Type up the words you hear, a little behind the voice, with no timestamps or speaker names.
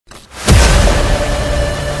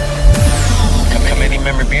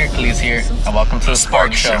Miracles here, and welcome to the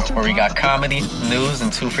Spark Show, where we got comedy, news,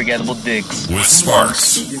 and two forgettable digs. With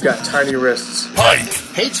Sparks. You've got tiny wrists. Pike.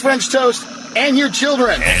 Hates French toast and your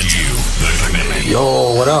children. And you, the committee.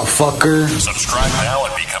 Yo, what up, fucker? Subscribe now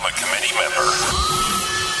and become a committee member.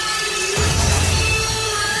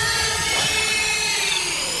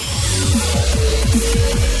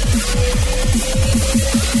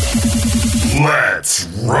 Let's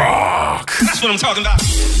rock. That's what I'm talking about.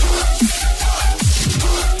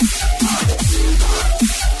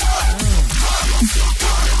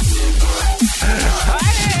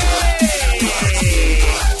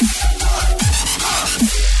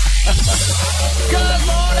 Good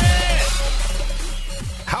morning.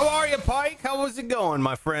 How are you, Pike? How was it going,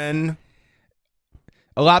 my friend?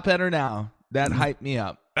 A lot better now. That hyped me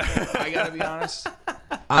up. I gotta be honest.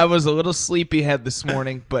 I was a little sleepyhead this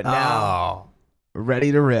morning, but now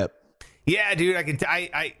ready to rip. Yeah, dude, I can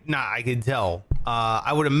tell.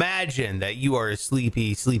 I would imagine that you are a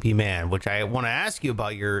sleepy that which I want to ask you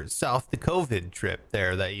about your South Dakota trip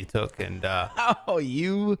there that you took. And oh,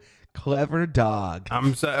 you clever dog.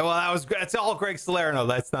 I'm sorry. Well, that's all Greg Salerno.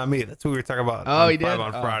 That's not me. That's what we were talking about. Oh, he did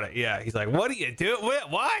on Friday. Yeah, he's like, "What are you doing?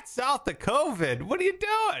 What South Dakota? What are you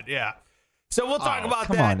doing?" Yeah. So we'll talk about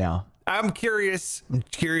that. Come on now. I'm curious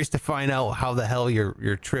to find out how the hell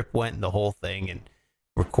your trip went and the whole thing and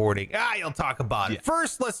recording. You'll talk about it.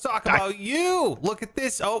 First, let's talk about you. Look at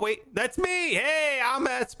this. Oh, wait, that's me. Hey, I'm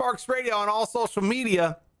at Sparks Radio on all social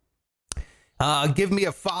media. Give me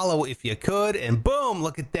a follow if you could. And boom,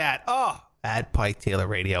 look at that. At Pike Taylor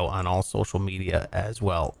Radio on all social media as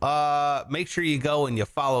well. Make sure you go and you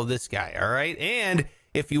follow this guy. All right. And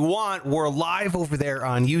if you want, we're live over there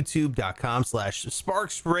on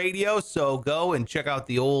youtube.com/Sparks Radio. So go and check out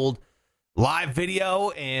the old live video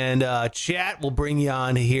and chat. We'll bring you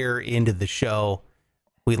on here into the show.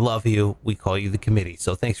 We love you. We call you the committee.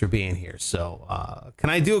 So thanks for being here. So can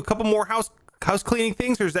I do a couple more house cleaning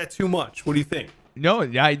things, or is that too much? What do you think? No,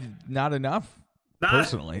 not enough.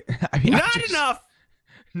 Personally, I mean, not enough.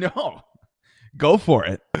 No, go for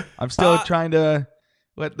it. I'm still trying to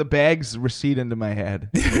let the bags recede into my head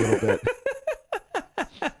a little bit.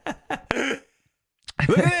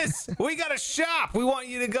 Look at this. We got a shop. We want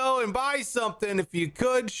you to go and buy something. If you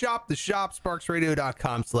could, shop the shop,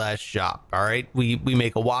 sparksradio.com/shop. All right. We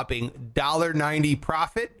make a whopping $1.90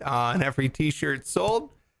 profit on every t-shirt sold,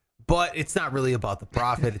 but it's not really about the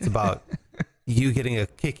profit. It's about you getting a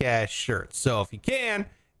kick-ass shirt. So if you can,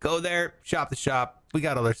 go there, shop the shop. We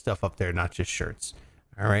got other stuff up there, not just shirts.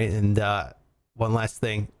 All right. And one last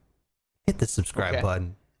thing, hit the subscribe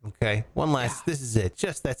button. Okay. One last, this is it.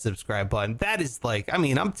 Just that subscribe button. That is like, I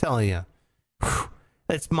mean, I'm telling you,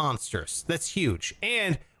 that's monstrous. That's huge.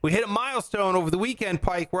 And we hit a milestone over the weekend,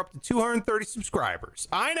 Pike. We're up to 230 subscribers.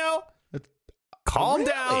 I know. Calm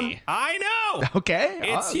down. I know. Okay.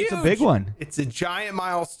 It's huge. It's a big one. It's a giant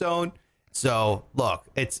milestone. So look,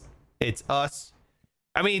 it's us.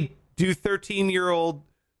 I mean, do 13-year-old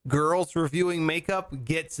girls reviewing makeup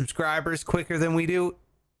get subscribers quicker than we do?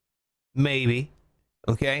 Maybe.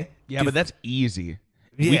 Okay. Yeah, but that's easy.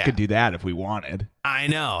 Yeah. We could do that if we wanted. I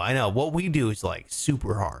know. What we do is like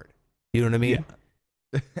super hard. You know what I mean?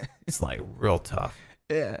 Yeah. It's like real tough.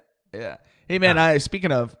 Yeah. Hey man,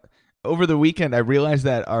 speaking of, over the weekend I realized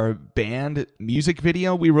that our band music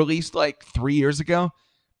video we released like 3 years ago,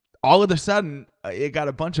 all of a sudden it got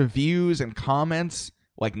a bunch of views and comments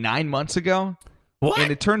like 9 months ago. What?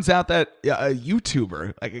 And it turns out that a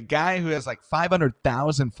YouTuber, like a guy who has like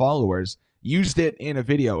 500,000 followers, used it in a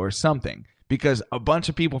video or something because a bunch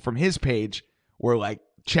of people from his page were like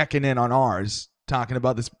checking in on ours talking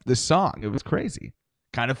about this song. It was crazy.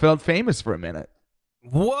 Kind of felt famous for a minute.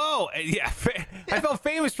 Whoa. Yeah. I felt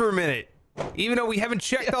famous for a minute, even though we haven't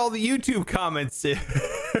checked all the YouTube comments.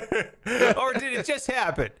 Or did it just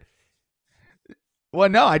happen? Well,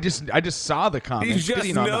 no, I just saw the comments. You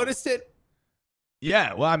just noticed it?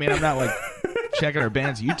 Yeah. Well, I mean, I'm not like checking our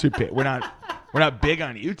band's YouTube page. We're not big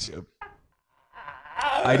on YouTube.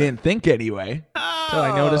 I didn't think anyway until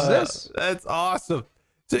I noticed this. That's awesome.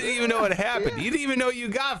 So you didn't even know what happened. You didn't even know you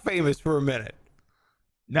got famous for a minute.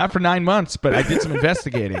 Not for 9 months, but I did some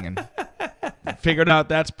investigating and figured out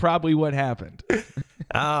that's probably what happened.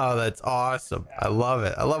 Oh, that's awesome. I love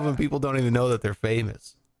it. I love when people don't even know that they're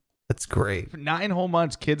famous. That's great. For 9 whole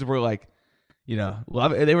months, kids were like,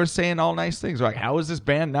 love it. They were saying all nice things. Like, how is this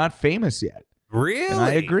band not famous yet? Really? And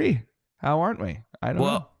I agree. How aren't we? I don't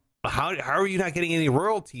know. How are you not getting any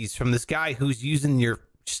royalties from this guy who's using your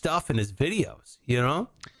stuff in his videos, you know?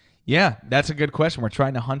 Yeah, that's a good question. We're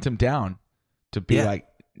trying to hunt him down to be like,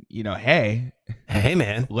 hey,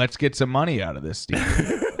 man, let's get some money out of this, Steve.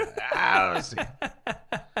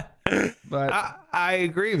 But I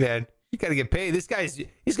agree, man. You got to get paid. This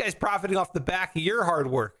guy's profiting off the back of your hard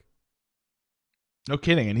work. no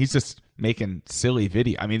kidding. And he's just making silly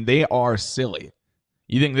video. I mean, they are silly.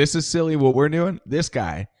 You think this is silly what we're doing? This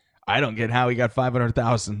guy, I don't get how he got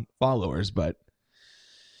 500,000 followers, but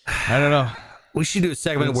I don't know. We should do a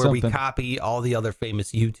segment It's where we something. copy all the other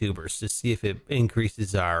famous YouTubers to see if it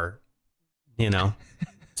increases our,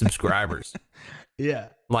 subscribers. Yeah.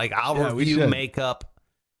 Like I'll Yeah, we review should. makeup,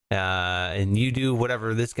 and you do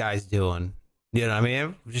whatever this guy's doing. You know what I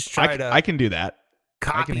mean? Just try to I can do that.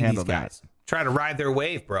 copy can handle these guys. Try to ride their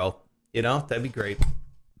wave, bro. That'd be great.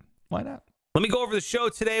 Why not? Let me go over the show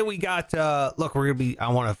today. We got, look, I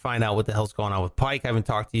want to find out what the hell's going on with Pike. I haven't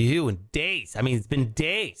talked to you in days. I mean, it's been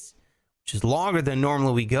days, which is longer than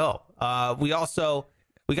normally we go. We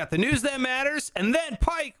got the news that matters. And then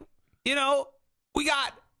Pike, we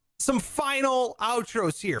got some final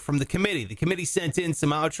outros here from the committee. The committee sent in some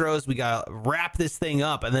outros. We got to wrap this thing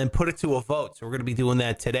up and then put it to a vote. So we're going to be doing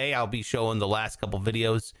that today. I'll be showing the last couple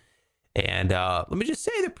videos. And let me just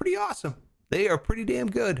say, they're pretty awesome. They are pretty damn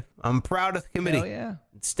good. I'm proud of the committee. Hell yeah.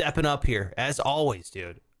 Stepping up here, as always,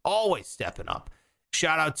 dude. Always stepping up.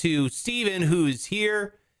 Shout out to Steven, who's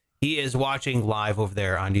here. He is watching live over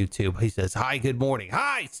there on YouTube. He says, hi, good morning.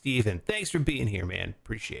 Hi, Steven. Thanks for being here, man.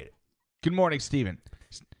 Appreciate it. Good morning, Steven.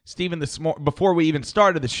 Steven, before we even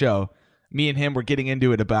started the show, me and him were getting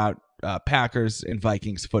into it about Packers and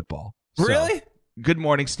Vikings football. So, Really? good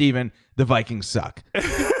morning, Steven. The Vikings suck.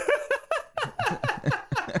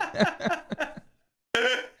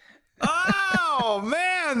 Oh,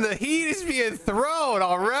 man, the heat is being thrown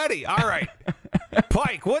already. All right.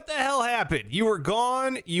 Pike, what the hell happened? You were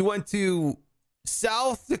gone. You went to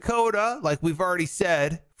South Dakota, like we've already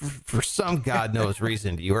said, for some God knows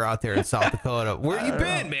reason. You were out there in South Dakota. Where you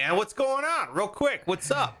been, man? What's going on? Real quick, what's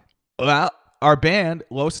up? Well, our band,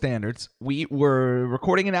 Low Standards, we were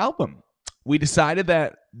recording an album. We decided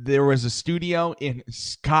that there was a studio in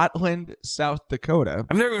Scotland, South Dakota.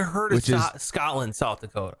 I've never heard of Which is- Scotland, South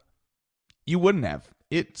Dakota. You wouldn't have.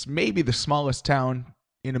 It's maybe the smallest town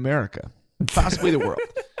in America, possibly the world.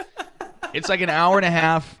 It's like an hour and a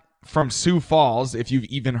half from Sioux Falls, if you've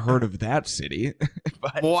even heard of that city.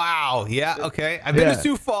 But, Wow. Yeah. Okay. I've been to Yeah.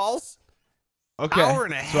 Sioux Falls. okay. Hour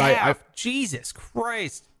and a So half. Jesus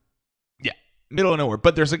Christ. yeah, middle of nowhere.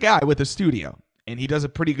 But there's a guy with a studio, and he does a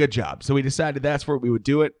pretty good job. So we decided that's where we would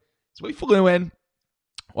do it. So we flew in.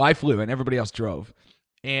 Well, I flew in. Everybody else drove.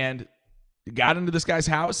 And got into this guy's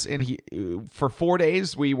house, and for 4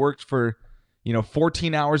 days, we worked for,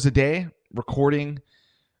 14 hours a day recording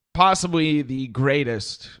possibly the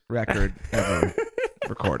greatest record ever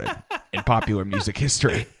recorded in popular music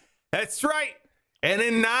history. That's right. And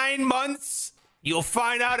in 9 months, you'll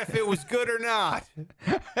find out if it was good or not.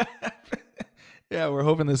 Yeah, we're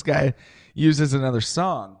hoping this guy uses another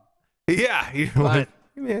song. Yeah. But-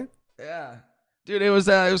 Yeah. Yeah, dude, it was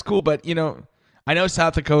cool. But I know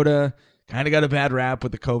South Dakota kind of got a bad rap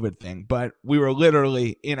with the COVID thing, but we were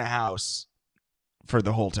literally in a house for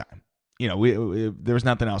the whole time. We there was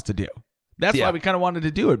nothing else to do. That's Yeah. why we kind of wanted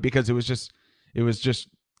to do it, because it was just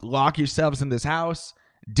lock yourselves in this house,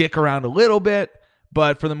 dick around a little bit,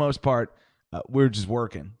 but for the most part, we're just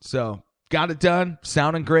working. So got it done,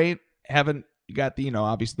 sounding great. Haven't got the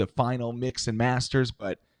obviously the final mix and masters,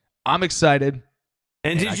 but I'm excited.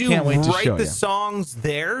 And I did you can't wait to write show the you. songs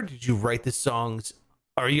there? Did you write the songs,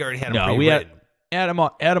 or you already had them No, we had pre-written?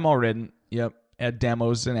 had them all written. Yep, had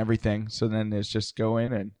demos and everything. So then it's just go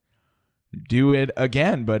in and do it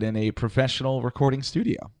again, but in a professional recording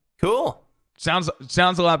studio. Cool. Sounds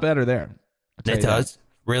a lot better there. I'll tell It you that. does.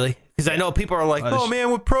 Really? Because I know people are like, Well, oh,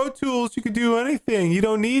 man, with Pro Tools, you can do anything. You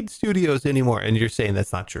don't need studios anymore. And you're saying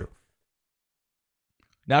that's not true.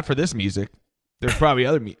 Not for this music. There's probably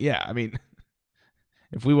other yeah, I mean,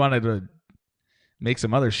 if we wanted to make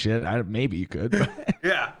some other shit, maybe you could. But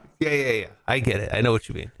Yeah. Yeah. I get it. I know what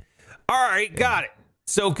you mean. All right. Got it.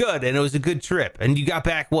 So good. And it was a good trip. And you got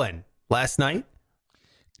back when? Last night?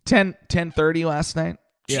 10:30 last night.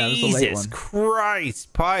 Yeah, it was a late Jesus one.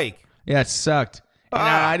 Christ, Pike. Yeah, it sucked. And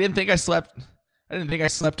Ah. I didn't think I slept. I didn't think I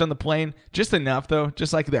slept on the plane. Just enough, though.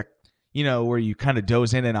 Just like that, where you kind of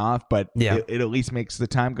doze in and off, but Yeah. it at least makes the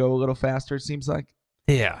time go a little faster, it seems like.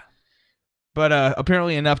 Yeah. But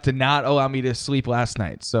apparently enough to not allow me to sleep last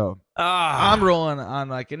night. So I'm rolling on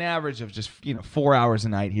like an average of just, 4 hours a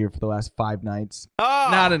night here for the last 5 nights.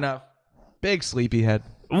 Not enough. Big sleepyhead.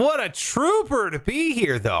 What a trooper to be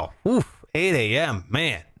here, though. Oof, 8 a.m.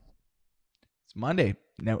 Man, It's Monday.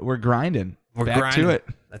 Now we're grinding. we're Back grinding. to it.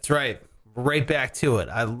 That's right. Right back to it.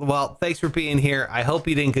 Well, thanks for being here. I hope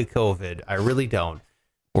you didn't get COVID. I really don't.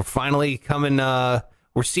 We're finally coming.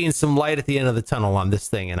 we're seeing some light at the end of the tunnel on this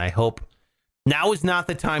thing, and I hope now is not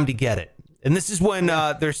the time to get it. And this is when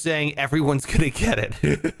they're saying everyone's gonna get it.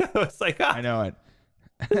 It's like, I know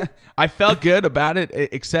it. I felt good about it,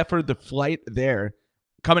 except for the flight there.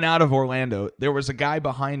 Coming out of Orlando, there was a guy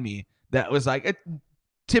behind me that was like a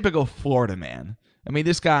typical Florida man. I mean,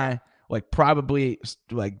 this guy like probably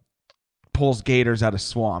like pulls gators out of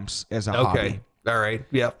swamps as a hobby. All right.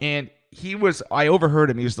 Yep. And I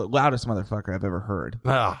overheard him. He was the loudest motherfucker I've ever heard.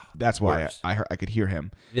 Ah, That's why worse. I could hear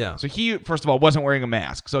him. Yeah. So he, first of all, wasn't wearing a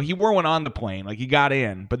mask. So he wore one on the plane. Like he got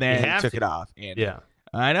in, but then he took it off. And Yeah.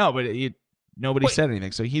 I know, but nobody Wait. said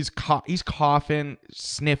anything. So he's coughing,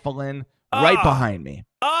 sniffling right behind me.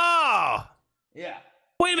 Oh. Yeah.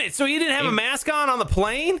 Wait a minute. So you didn't have a mask on the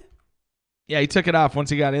plane? Yeah, he took it off once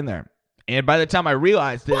he got in there. And by the time I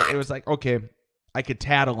realized it, it was like, okay, I could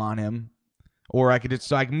tattle on him, or I could just,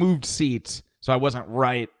 so I moved seats so I wasn't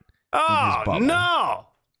right. Oh, bubble. no.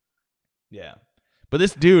 Yeah. But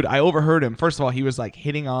this dude, I overheard him. First of all, he was like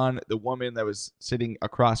hitting on the woman that was sitting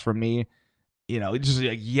across from me, just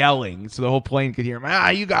like yelling so the whole plane could hear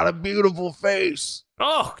him. You got a beautiful face.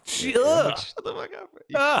 Oh, gee, Like, shut the fuck up.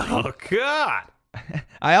 oh, God.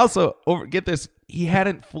 I also get this. He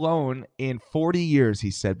hadn't flown in 40 years,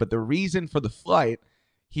 he said. But the reason for the flight,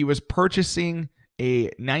 he was purchasing a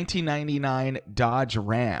 1999 Dodge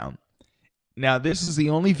Ram. Now, this is the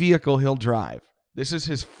only vehicle he'll drive. This is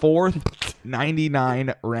his fourth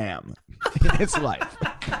 99 Ram in his life.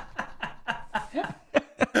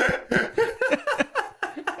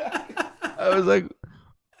 I was like,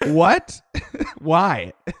 what?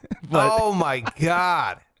 Why? Oh, my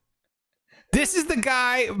God. This is the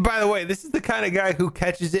guy, by the way, this is the kind of guy who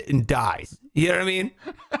catches it and dies. You know what I mean?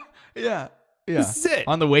 Yeah. This is it.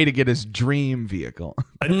 On the way to get his dream vehicle.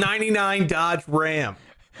 A 99 Dodge Ram.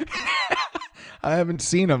 I haven't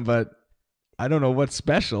seen him, but I don't know what's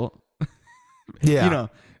special. Yeah.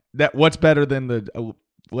 What's better than the,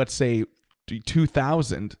 let's say,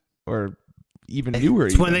 2000 or even newer.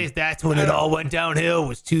 That's when it all went downhill,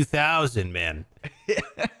 was 2000, man.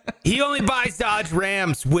 He only buys Dodge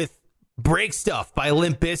Rams with Break Stuff by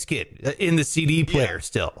Limp Bizkit in the CD player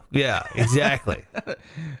still. Yeah, exactly.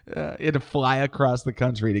 He had to fly across the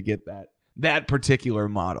country to get that particular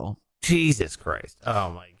model. Jesus Christ.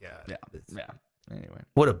 Oh, my God. Yeah. Anyway.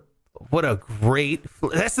 What a great...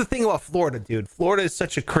 That's the thing about Florida, dude. Florida is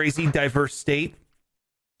such a crazy, diverse state.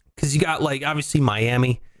 Because you got, like, obviously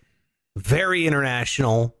Miami. Very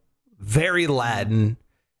international. Very Latin.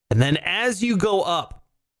 And then as you go up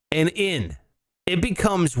and in, it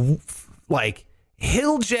becomes like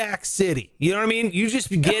Hill Jack City. You know what I mean? You just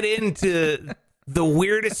get into the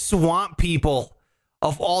weirdest swamp people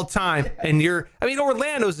of all time. And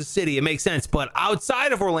Orlando's a city. It makes sense. But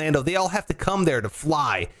outside of Orlando, they all have to come there to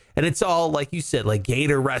fly. And it's all, like you said, like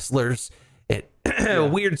gator wrestlers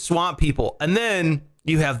and weird swamp people. And then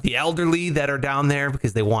you have the elderly that are down there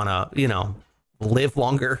because they want to, live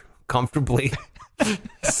longer comfortably.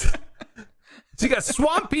 So you got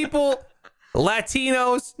swamp people,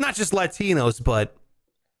 Latinos, not just Latinos, but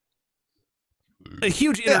a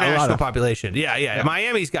huge international population. Yeah.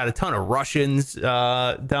 Miami's got a ton of Russians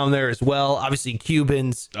down there as well. Obviously,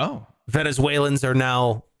 Cubans. Oh. Venezuelans are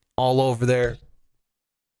now all over there.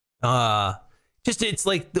 It's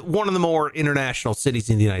like one of the more international cities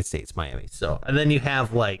in the United States, Miami. So, and then you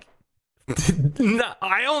have like,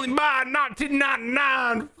 I only buy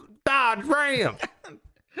 1999 Dodge Ram.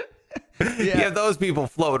 You have those people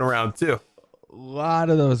floating around too. A lot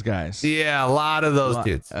of those guys. Yeah, a lot of those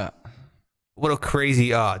dudes. What a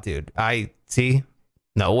crazy, dude.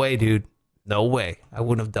 No way, dude. No way. I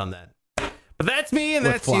wouldn't have done that. But that's me and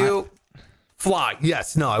that's you. Fly.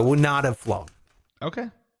 Yes. No, I would not have flown. Okay.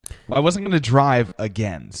 Well, I wasn't going to drive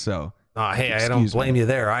again, so. Hey, I don't blame you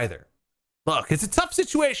there either. Look, it's a tough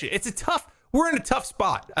situation. We're in a tough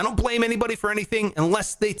spot. I don't blame anybody for anything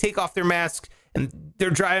unless they take off their mask and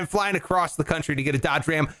they're flying across the country to get a Dodge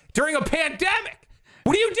Ram during a pandemic.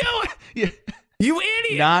 What are you doing? Yeah. You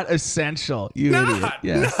idiot. Not essential. Idiot.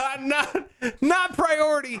 Yes. Not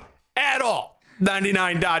priority at all.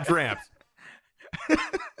 99 Dodge Rams.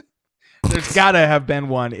 There's got to have been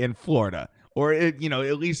one in Florida or, at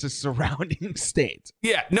least a surrounding state.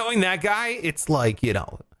 Yeah. Knowing that guy, it's like,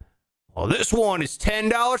 well, this one is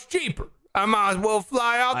 $10 cheaper. I might as well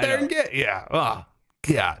fly out there and get. Yeah. Oh,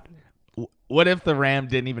 God. What if the Ram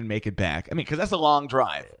didn't even make it back? I mean, because that's a long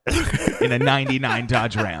drive in a 99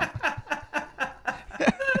 Dodge Ram.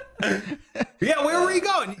 Yeah, where were you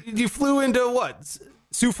going? You flew into what?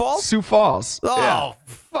 Sioux Falls? Sioux Falls. Oh,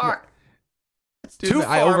 fuck. It's too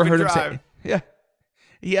far I overheard of a him drive. say, yeah.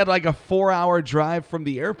 He had like a 4-hour drive from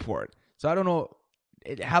the airport. So I don't know.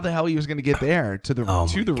 how the hell he was going to get there to the Oh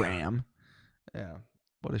to my the God. Ram. Yeah,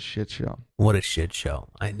 what a shit show. What a shit show.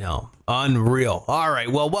 I know. Unreal. All right.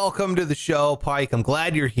 Well, welcome to the show, Pike. I'm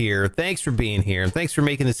glad you're here. Thanks for being here. And thanks for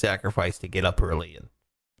making the sacrifice to get up early. And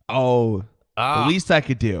the least I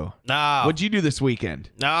could do. no, What'd you do this weekend?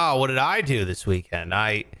 no. What did I do this weekend?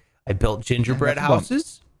 I built gingerbread Yeah, that's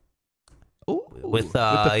houses Ooh, with the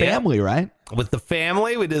yeah, family, right? with the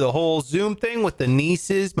family. We did the whole Zoom thing with the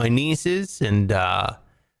nieces, my nieces, and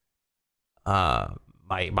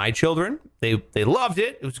my children. They loved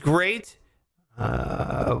it. It was great.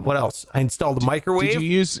 What else? I installed a microwave. Did you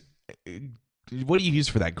use? What do you use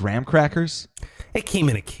for that? Graham crackers? It came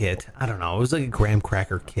in a kit. I don't know. It was like a graham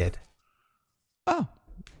cracker kit. Oh,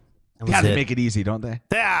 That was yeah, they it. make it easy, don't they?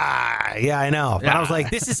 Yeah, I know. But I was like,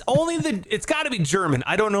 this is only it's got to be German.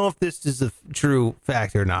 I don't know if this is a true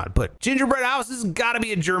fact or not, but gingerbread houses got to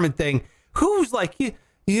be a German thing. Who's like,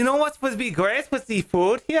 you know what's supposed to be great with the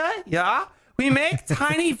food here? Yeah, we make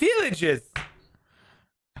tiny villages.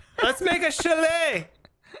 Let's make a chalet.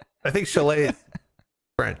 I think chalet is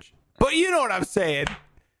French, but you know what I'm saying.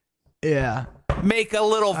 Yeah, Make a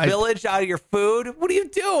little village out of your food. What are you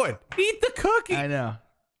doing? Eat the cookie. I know.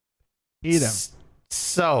 Eat them.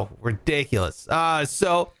 So ridiculous.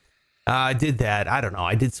 So I did that. I don't know.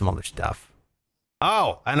 I did some other stuff.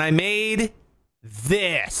 Oh, and I made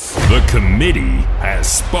this. The committee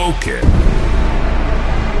has spoken.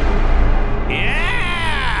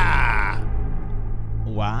 Yeah.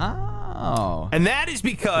 Wow. And that is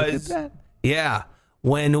because, Look at that. yeah,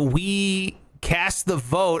 when we cast the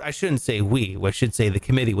vote, I shouldn't say we, I should say the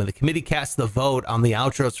committee. When the committee casts the vote on the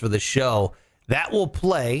outros for the show, that will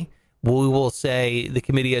play. We will say the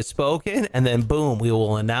committee has spoken, and then boom, we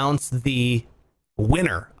will announce the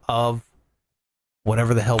winner of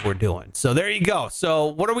whatever the hell we're doing. So there you go. So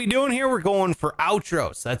what are we doing here? We're going for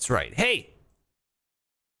outros. That's right. Hey,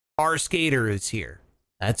 our skater is here.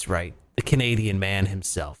 That's right. The Canadian man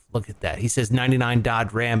himself. Look at that. He says 99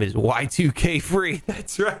 Dodge Ram is Y2K free.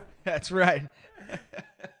 That's right. That's right.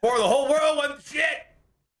 For the whole world went shit.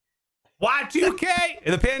 Y2K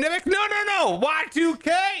in the pandemic? No. Y2K.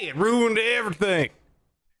 It ruined everything.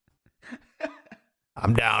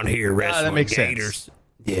 I'm down here wrestling that makes gators. sense.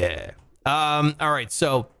 Yeah. All right.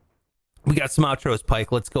 So we got some outros,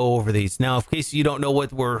 Pike. Let's go over these. Now, in case you don't know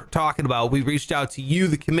what we're talking about, we reached out to you,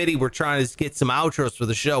 the committee. We're trying to get some outros for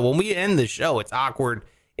the show. When we end the show, it's awkward.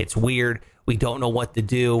 It's weird. We don't know what to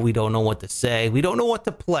do. We don't know what to say. We don't know what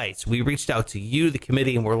to play. So we reached out to you, the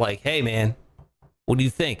committee, and we're like, hey, man, what do you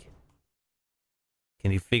think?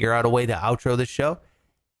 Can you figure out a way to outro this show?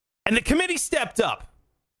 And the committee stepped up,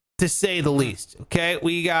 to say the least. Okay,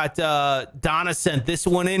 we got Donna sent this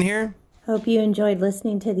one in here. Hope you enjoyed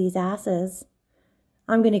listening to these asses.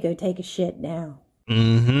 I'm gonna go take a shit now.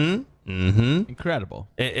 Incredible.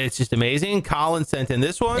 It's just amazing. Colin sent in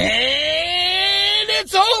this one. And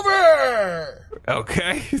it's over.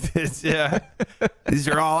 Okay, these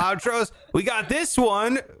are all outros. We got this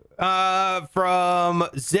one from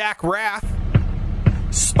Zach Raff.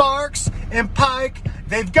 Sparks and Pike,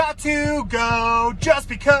 they've got to go just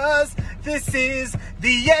because this is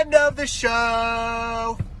the end of the show.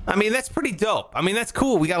 I mean, that's pretty dope. I mean, that's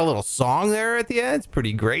cool. We got a little song there at the end. It's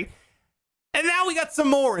pretty great. And now we got some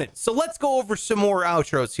more in. So let's go over some more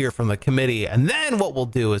outros here from the committee. And then what we'll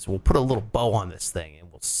do is we'll put a little bow on this thing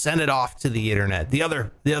and we'll send it off to the internet, the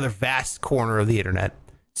other vast corner of the internet,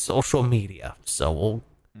 social media. So we'll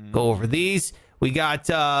go over these. We got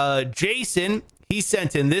Jason. He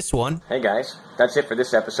sent in this one. Hey guys, that's it for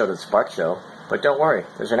this episode of the Spark Show. But don't worry,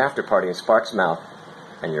 there's an after party in Spark's mouth,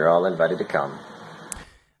 and you're all invited to come.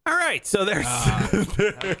 All right, so there's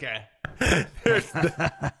Okay. there's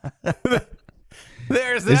that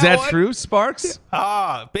Is that one. true, Sparks?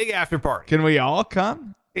 Big after party. Can we all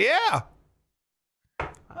come? Yeah.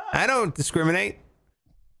 I don't discriminate.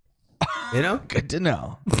 You know? Good to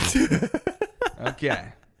know. Okay.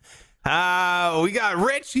 We got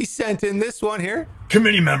Rich. He sent in this one here.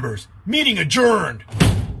 Committee members, meeting adjourned.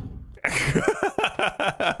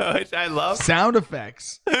 Which I love. Sound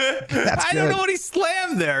effects. That's I don't know what he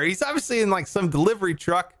slammed there. He's obviously in like some delivery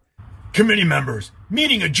truck. Committee members,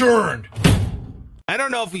 meeting adjourned. I don't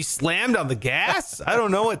know if he slammed on the gas. I don't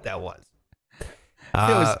know what that was.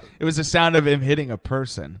 It was the sound of him hitting a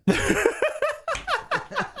person.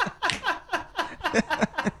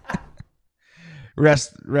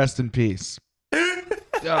 Rest in peace.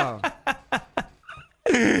 Oh.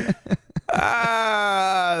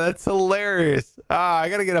 That's hilarious. I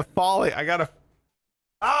gotta get a falling. I got a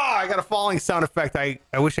falling sound effect. I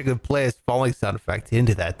wish I could play a falling sound effect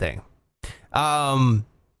into that thing.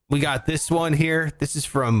 We got this one here. This is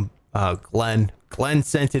from Glenn. Glenn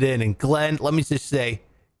sent it in, and Glenn, let me just say,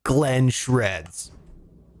 Glenn shreds.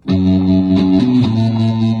 The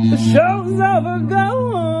show's over,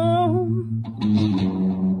 go home.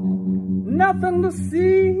 Nothing to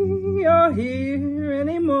see or hear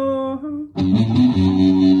anymore.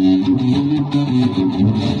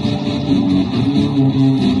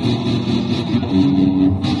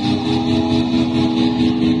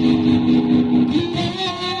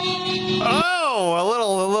 Oh, a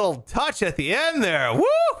little touch at the end there. Woo!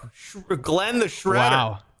 Glenn the Shredder.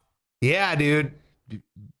 Wow. Yeah, dude.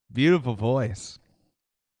 Beautiful voice.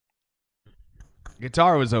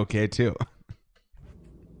 Guitar was okay too.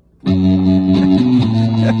 The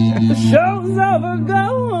show's over,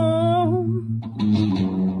 go home.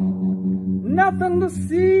 Nothing to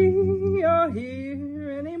see or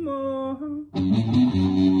hear anymore.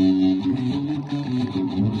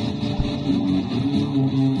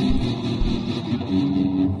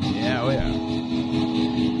 Yeah, oh yeah.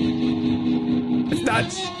 It's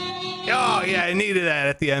not. Oh, yeah, I needed that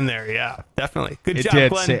at the end there. Yeah, definitely. Good It job,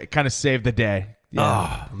 did Glenn. kind of save the day.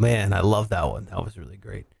 Yeah. Oh, man, I love that one. That was really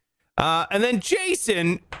great. And then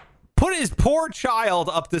Jason put his poor child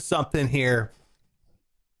up to something here.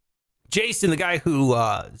 Jason, the guy who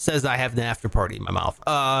says I have an after party in my mouth,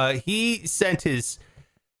 he sent his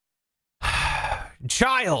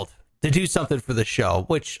child to do something for the show,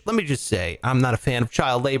 which, let me just say, I'm not a fan of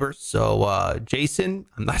child labor. So, Jason,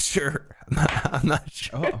 I'm not sure. I'm not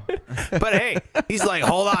sure. Oh. But hey, he's like,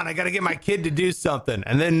 hold on, I got to get my kid to do something.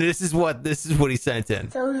 And then this is what he sent in.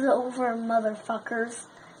 So it's over, motherfuckers.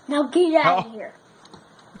 Now get out of here.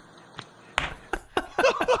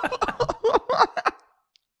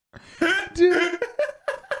 Dude.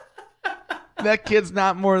 That kid's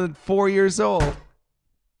not more than 4 years old.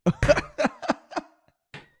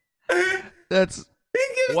 That's He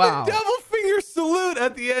gives wow. the double finger salute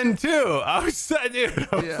at the end too. I was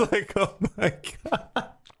like, oh my god,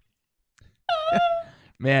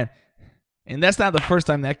 man. And that's not the first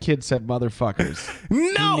time that kid said motherfuckers.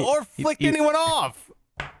 no, or flicked anyone off.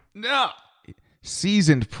 No,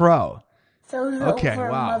 seasoned pro. So it's Okay, over,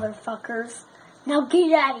 wow. motherfuckers. Now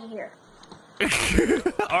get out of here.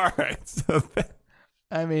 All right, so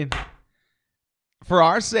I mean, for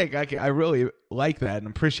our sake, I really like that and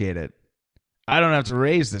appreciate it. I don't have to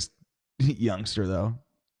raise this youngster, though.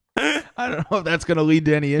 I don't know if that's going to lead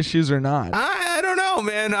to any issues or not. I don't know,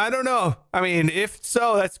 man. I don't know. I mean, if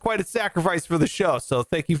so, that's quite a sacrifice for the show. So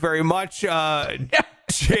thank you very much,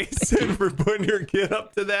 Jason, for putting your kid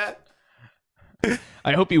up to that.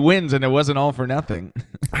 I hope he wins and it wasn't all for nothing.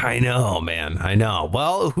 I know, man. I know.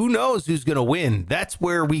 Well, who knows who's going to win? That's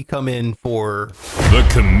where we come in for... The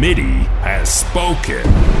committee has spoken.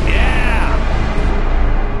 Yeah!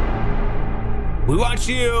 We want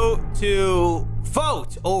you to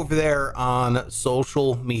vote over there on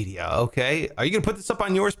social media, okay? Are you going to put this up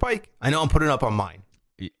on yours, Pike? I know I'm putting it up on mine.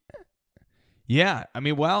 Yeah. I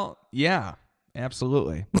mean, well, yeah,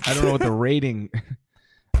 absolutely. I don't know what the rating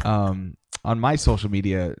on my social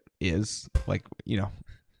media is. Like, you know,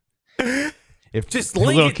 if just a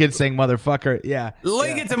link little it, kid saying motherfucker, yeah.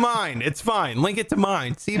 Link it to mine. It's fine. Link it to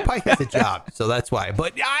mine. See, Pike has a job, so that's why.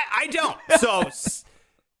 But I don't. So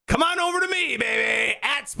come on over to me, baby,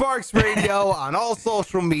 at Sparks Radio on all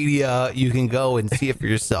social media. You can go and see it for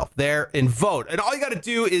yourself there and vote. And all you got to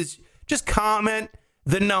do is just comment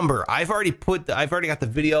the number. I've already got the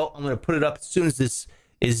video. I'm going to put it up as soon as this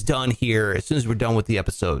is done here. As soon as we're done with the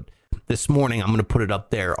episode this morning, I'm going to put it up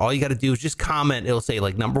there. All you got to do is just comment. It'll say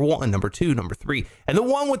like number 1, number 2, number 3, and the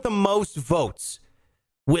one with the most votes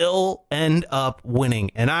will end up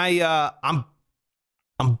winning. And I'm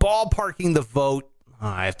ballparking the vote.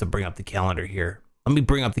 I have to bring up the calendar here. Let me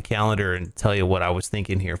bring up the calendar and tell you what I was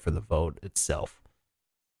thinking here for the vote itself.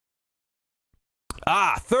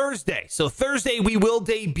 Thursday. So Thursday we will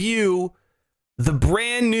debut the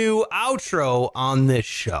brand new outro on this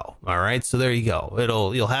show. All right, so there you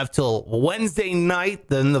go. You'll have till Wednesday night,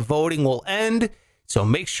 then the voting will end. So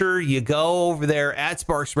make sure you go over there at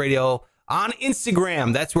Sparks Radio on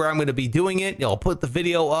Instagram. That's where I'm going to be doing it. I'll put the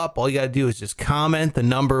video up. All you got to do is just comment the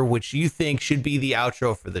number which you think should be the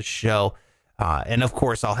outro for the show. And of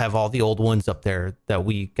course, I'll have all the old ones up there that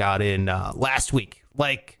we got in last week,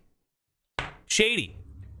 like Shady.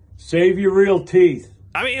 Save your real teeth.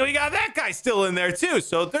 I mean, we got that guy still in there too.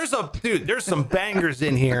 So there's some bangers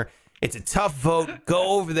in here. It's a tough vote.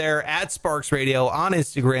 Go over there at Sparks Radio on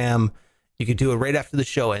Instagram. You can do it right after the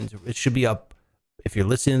show ends. It should be up. If you're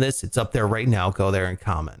listening to this, it's up there right now. Go there and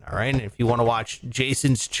comment. All right. And if you want to watch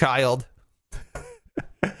Jason's child,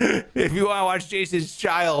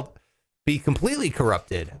 be be completely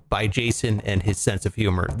corrupted by Jason and his sense of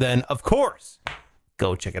humor, then of course,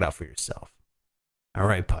 go check it out for yourself. All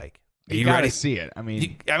right, Pike. Are you you gotta ready? see it. I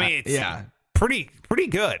mean, it's pretty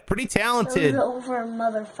good, pretty talented. It's over,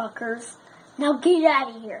 motherfuckers. Now get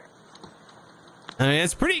out of here. I mean,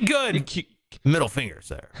 it's pretty good. Middle fingers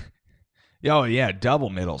there. Oh yeah, double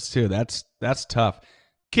middles too. That's tough.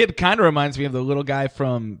 Kid kind of reminds me of the little guy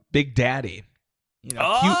from Big Daddy. You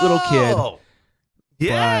know, cute little kid.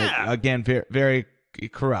 Yeah. But again, very, very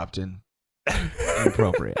corrupt and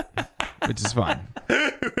inappropriate, which is fine.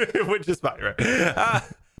 Which is fine, right?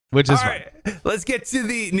 Which is all fine. Right, let's get to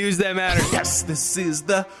the news that matters. Yes, this is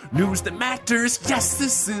the news that matters. Yes,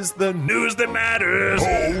 this is the news that matters.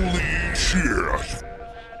 Holy shit.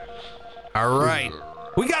 All right.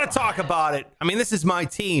 We got to talk about it. I mean, this is my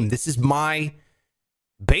team. This is my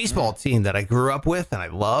baseball team that I grew up with and I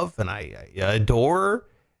love and I adore.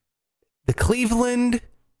 The Cleveland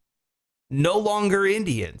no longer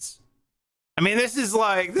Indians. I mean, this is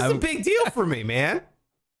a big deal for me, man.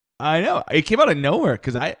 I know. It came out of nowhere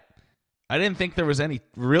because I didn't think there was any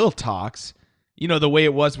real talks. You know, the way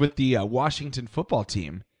it was with the Washington football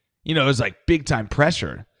team. You know, it was like big time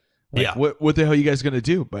pressure. Like, yeah. What the hell are you guys going to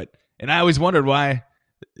do? And I always wondered why.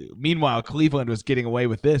 Meanwhile, Cleveland was getting away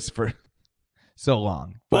with this for so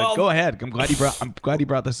long. But go ahead. I'm glad you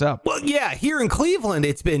brought this up. Well, yeah, here in Cleveland,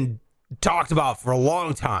 it's been talked about for a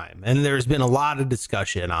long time, and there's been a lot of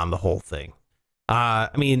discussion on the whole thing. I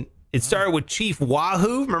mean, it started with Chief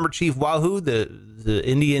Wahoo. Remember Chief Wahoo, the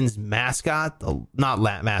Indians mascot? Not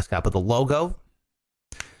mascot, but the logo.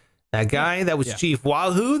 That guy, that was Chief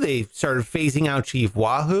Wahoo. They started phasing out Chief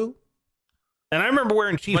Wahoo. And I remember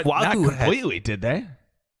wearing Chief Wahoo. Not completely, did they?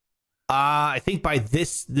 I think by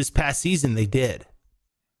this past season they did.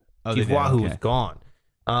 Oh, Chief Wahoo was gone.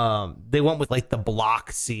 They went with like the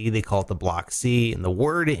Block C. They call it the Block C and the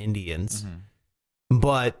word Indians. Mm-hmm.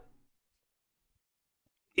 But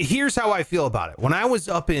here's how I feel about it. When I was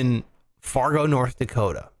up in Fargo, North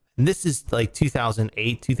Dakota, and this is like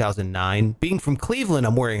 2008, 2009, being from Cleveland,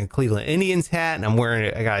 I'm wearing a Cleveland Indians hat and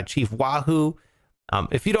I got a Chief Wahoo.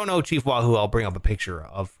 If you don't know Chief Wahoo, I'll bring up a picture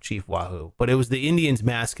of Chief Wahoo, but it was the Indians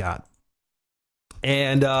mascot.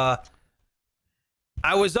 And I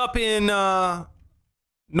was up in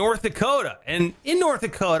North Dakota, and in North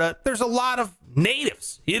Dakota, there's a lot of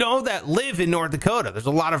natives, that live in North Dakota. There's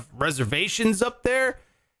a lot of reservations up there,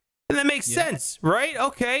 and that makes sense, right?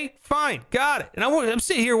 Okay, fine, got it. And I'm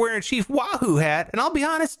sitting here wearing a Chief Wahoo hat, and I'll be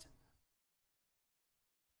honest,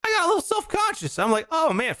 I got a little self-conscious. I'm like,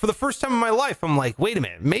 oh man, for the first time in my life, I'm like, wait a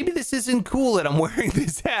minute, maybe this isn't cool that I'm wearing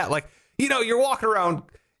this hat. Like, you're walking around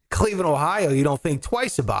Cleveland, Ohio, you don't think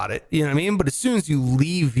twice about it, you know what I mean? But as soon as you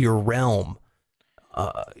leave your realm,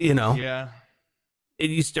 yeah,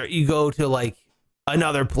 and you go to like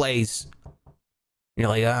another place, you're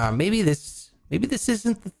like, maybe this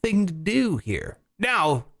isn't the thing to do here.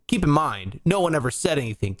 Now, keep in mind, no one ever said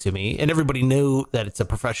anything to me, and everybody knew that it's a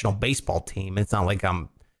professional baseball team. It's not like I'm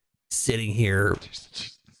sitting here.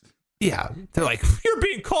 Yeah, they're like, you're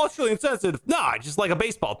being culturally insensitive. No, I just like a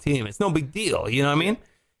baseball team. It's no big deal. You know what I mean?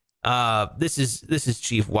 This is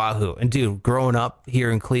Chief Wahoo. And dude, growing up here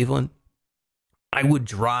in Cleveland, I would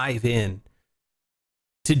drive in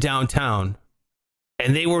to downtown,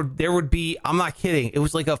 and there would be, I'm not kidding, it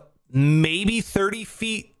was like a maybe 30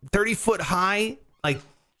 foot high, like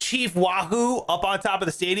Chief Wahoo up on top of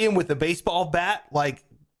the stadium with a baseball bat, like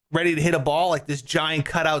ready to hit a ball, like this giant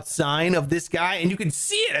cutout sign of this guy. And you can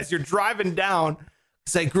see it as you're driving down,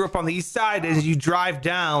 because I grew up on the east side. As you drive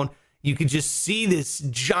down, you could just see this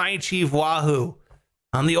giant Chief Wahoo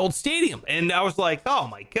on the old stadium. And I was like, oh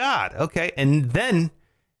my God, okay. And then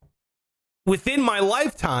within my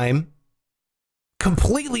lifetime,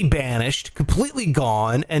 completely banished, completely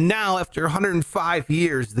gone. And now after 105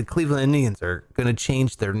 years, the Cleveland Indians are going to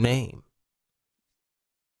change their name.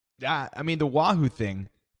 Yeah, I mean, the Wahoo thing,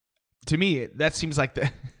 to me, that seems like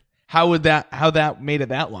how that made it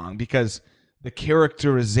that long, because the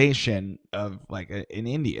characterization of like an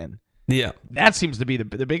Indian, that seems to be the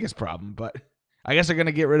biggest problem. But I guess they're going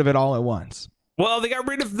to get rid of it all at once. Well, they got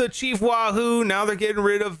rid of the Chief Wahoo. Now they're getting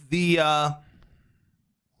rid of the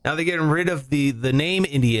name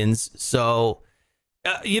Indians. So,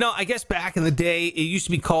 I guess back in the day, it used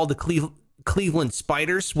to be called the Cleveland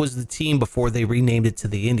Spiders was the team before they renamed it to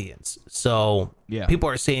the Indians. So people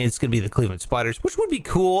are saying it's going to be the Cleveland Spiders, which would be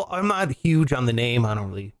cool. I'm not huge on the name. I don't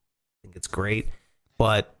really think it's great,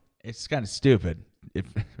 but it's kind of stupid if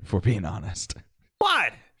we're being honest.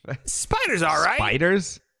 What? Spiders, all right.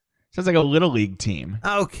 Spiders? Sounds like a little league team.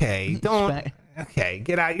 Okay, don't. Okay,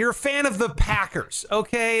 get out. You're a fan of the Packers.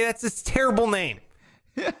 Okay, that's a terrible name.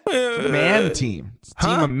 Man team. It's a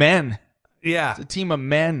team of men. Yeah. It's a team of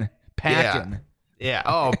men packing. Yeah.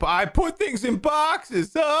 Oh, I put things in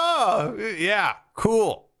boxes. Oh, yeah.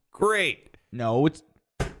 Cool. Great. No, it's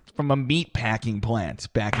from a meat packing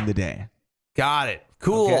plant back in the day. Got it.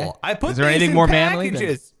 Cool. Okay. I put Is there things anything in more manly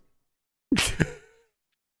packages.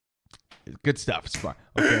 Good stuff, Spark.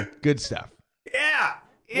 Okay, good stuff.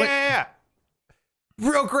 Yeah.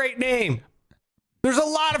 Real great name. There's a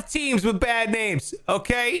lot of teams with bad names,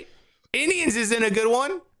 okay? Indians isn't a good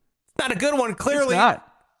one. It's not a good one, clearly. It's not.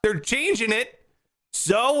 They're changing it.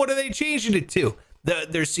 So what are they changing it to?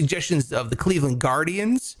 There's suggestions of the Cleveland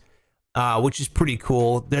Guardians, which is pretty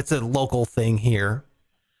cool. That's a local thing here.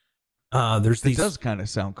 There's these. It does kind of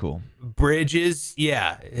sound cool. Bridges.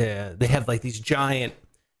 Yeah. They have like these giant.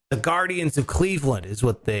 The Guardians of Cleveland is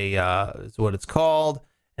what is what it's called,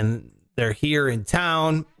 and they're here in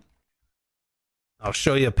town. I'll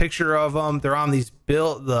show you a picture of them. They're on these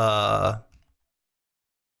let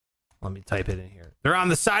me type it in here. They're on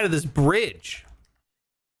the side of this bridge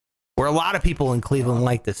where a lot of people in Cleveland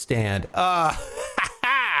like to stand.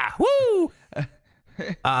 Woo!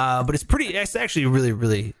 But it's actually really,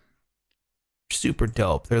 really super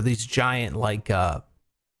dope. They're these giant, like,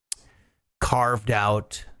 carved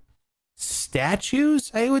out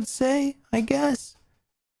statues, I would say, I guess.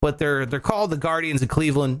 But they're called the Guardians of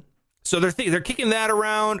Cleveland. So they're kicking that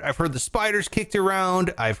around. I've heard the Spiders kicked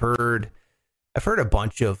around. I've heard a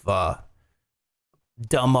bunch of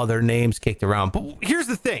dumb other names kicked around. But here's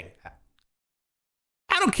the thing.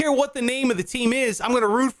 I don't care what the name of the team is. I'm going to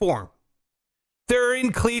root for them. They're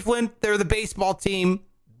in Cleveland. They're the baseball team.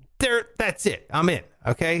 That's it. I'm in.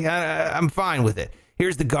 Okay? I'm fine with it.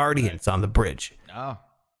 Here's the Guardians on the bridge. Oh.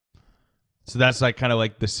 So that's like kind of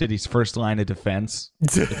like the city's first line of defense.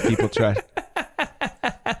 If people try.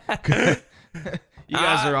 You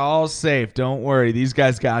guys are all safe. Don't worry. These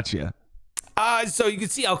guys got you. So you can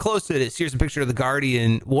see how close it is. Here's a picture of the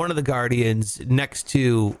Guardian. One of the Guardians next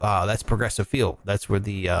to that's Progressive Field. That's where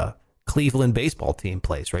the Cleveland baseball team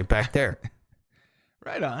plays, right back there.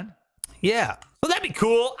 Right on. Yeah. So that'd be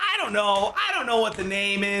cool. I don't know. I don't know what the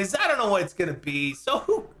name is. I don't know what it's gonna be.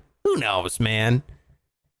 So who knows, man?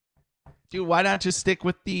 Dude, why not just stick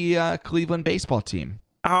with the Cleveland baseball team?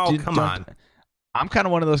 Oh, come on. I'm kind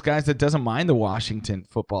of one of those guys that doesn't mind the Washington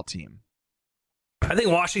football team. I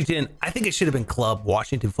think it should have been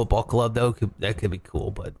Washington Football Club, though. That could be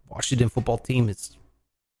cool, but Washington Football Team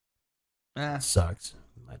sucks,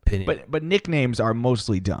 in my opinion. But nicknames are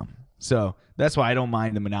mostly dumb. So that's why I don't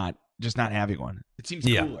mind them not having one. It seems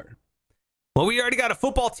cooler. Well, we already got a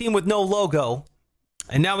football team with no logo,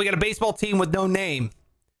 and now we got a baseball team with no name.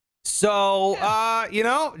 So,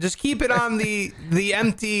 just keep it on the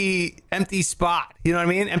empty spot. You know what I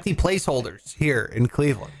mean? Empty placeholders here in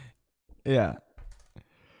Cleveland. Yeah.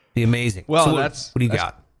 Be amazing. Well, so what do you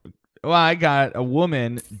got? Well, I got a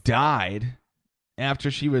woman died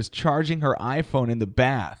after she was charging her iPhone in the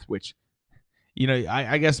bath, which,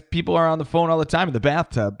 I guess people are on the phone all the time in the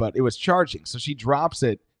bathtub, but it was charging. So she drops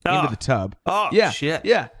it into the tub. Oh, yeah, shit.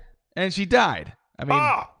 Yeah. And she died. I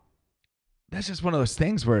mean, that's just one of those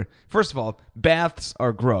things where, first of all, baths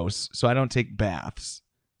are gross, so I don't take baths.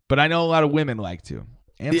 But I know a lot of women like to,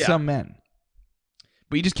 and some men.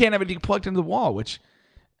 But you just can't have it plugged into the wall, which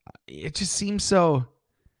it just seems so.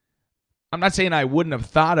 I'm not saying I wouldn't have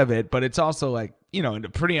thought of it, but it's also like, a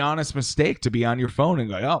pretty honest mistake to be on your phone and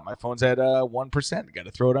go, oh, my phone's at 1%. Got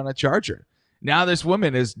to throw it on a charger. Now this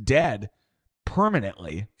woman is dead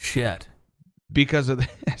permanently. Shit. Because of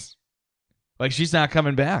this. Like, she's not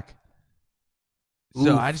coming back.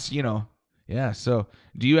 So I just, so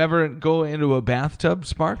do you ever go into a bathtub,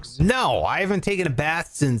 Sparks? No, I haven't taken a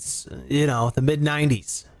bath since, the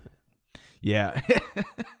mid-90s. Yeah.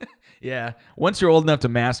 Yeah. Once you're old enough to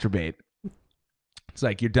masturbate, it's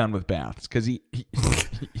like you're done with baths because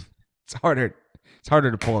it's harder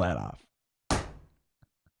to pull that off.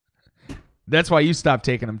 That's why you stopped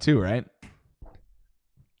taking them too, right?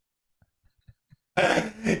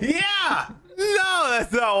 Yeah. No,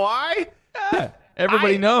 that's not why. Yeah.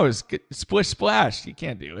 Everybody knows. Splish splash. You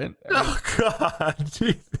can't do it. Oh, God.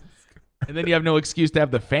 Jesus. And then you have no excuse to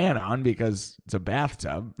have the fan on because it's a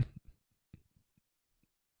bathtub.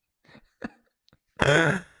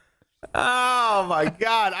 Oh, my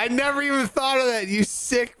God. I never even thought of that, you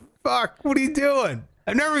sick fuck. What are you doing?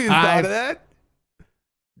 I've never even thought of that.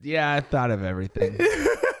 Yeah, I thought of everything.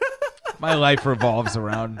 My life revolves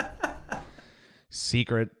around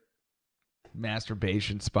secret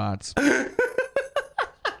masturbation spots.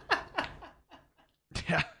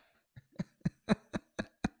 Yeah.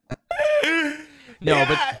 No,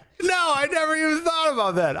 I never even thought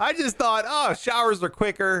about that. I just thought, oh, showers are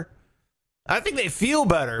quicker. I think they feel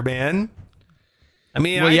better, man. I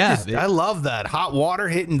mean, Well, I love that. Hot water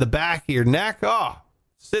hitting the back of your neck. Oh,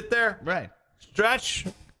 sit there. Right. Stretch.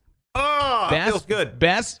 Oh, it feels good.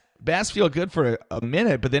 Baths feel good for a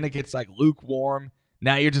minute, but then it gets like lukewarm.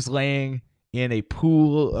 Now you're just laying in a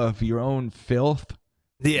pool of your own filth.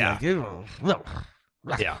 Yeah. Like,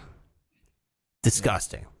 Yeah.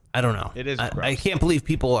 Disgusting. I don't know. It is I gross. can't believe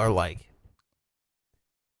people are like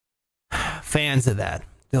fans of that.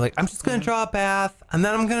 They're like, I'm just going to draw a bath and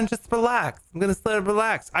then I'm going to just relax. I'm going to let it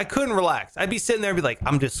relax. I couldn't relax. I'd be sitting there and be like,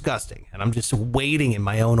 I'm disgusting. And I'm just wading in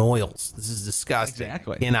my own oils. This is disgusting.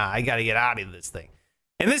 Exactly. You know, I got to get out of this thing.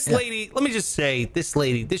 And this lady, let me just say, this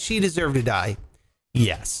lady, does she deserve to die?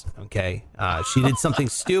 Yes. Okay. She did something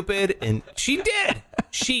stupid, and she did.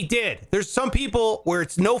 She did. There's some people where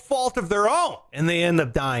it's no fault of their own, and they end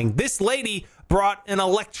up dying. This lady brought an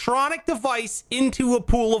electronic device into a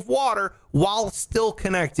pool of water while still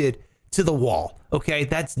connected to the wall. Okay,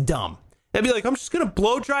 that's dumb. That'd be like, I'm just gonna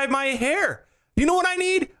blow dry my hair. You know what I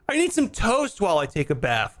need? I need some toast while I take a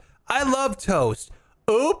bath. I love toast.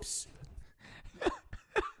 Oops.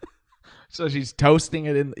 So she's toasting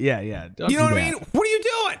it in. Yeah. Don't You know do what I that. mean? What are you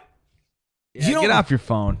doing? Yeah, You get don't- off your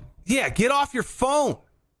phone. Yeah, get off your phone.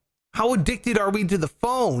 How addicted are we to the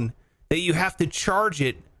phone that you have to charge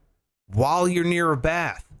it while you're near a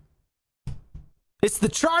bath? It's the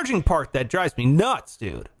charging part that drives me nuts,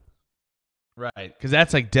 dude. Right. Because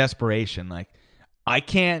that's like desperation. Like, I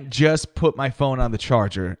can't just put my phone on the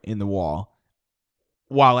charger in the wall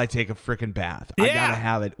while I take a freaking bath. I Yeah. gotta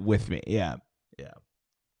have it with me. Yeah.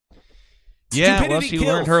 Yeah, well, Stupidity she kills.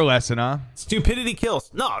 learned her lesson, huh? Stupidity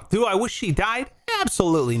kills. No, do I wish she died?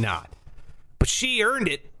 Absolutely not. But she earned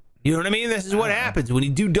it. You know what I mean? This is what happens when you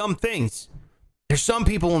do dumb things. There's some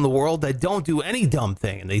people in the world that don't do any dumb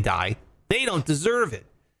thing and they die. They don't deserve it.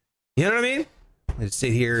 You know what I mean? I just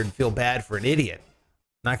sit here and feel bad for an idiot.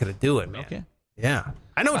 Not going to do it, man. Okay. Yeah.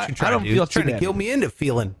 I know what I you're trying don't to do. feel You're trying too to bad. guilt me into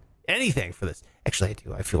feeling anything for this. Actually, I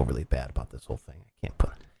do. I feel really bad about this whole thing. I can't put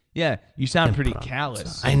Yeah, you sound pretty put on a callous.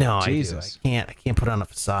 facade. I know. Jesus. I do. I can't put on a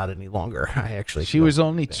facade any longer. I actually. She feel was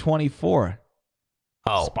only bad. 24.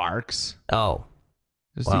 Oh. Sparks. Oh.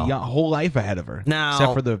 Just Well. a young, whole life ahead of her. No.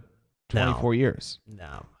 Except for the No. 24 years.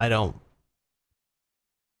 No, I don't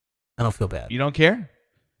feel bad. You don't care?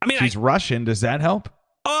 I mean, She's Russian. Does that help?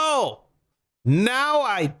 Oh, now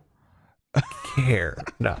I care.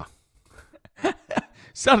 No.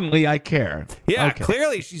 Suddenly I care. Yeah, Okay.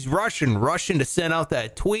 clearly she's Russian to send out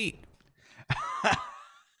that tweet.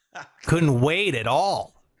 Couldn't wait at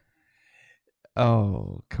all.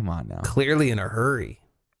 Oh, come on now. Clearly in a hurry.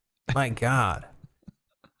 My God.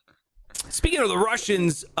 Speaking of the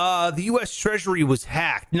Russians, the U.S. Treasury was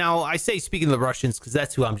hacked. Now, I say speaking of the Russians because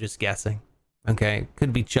that's who I'm just guessing. Okay?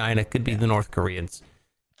 Could be China, could be the North Koreans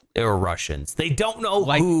or Russians. They don't know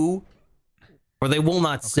who, or they will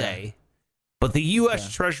not say. But the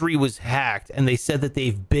U.S. Treasury was hacked, and they said that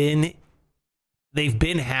they've been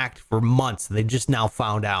hacked for months. And they just now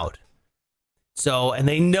found out. So, and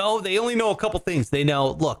they only know a couple things. They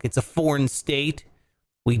know, look, it's a foreign state.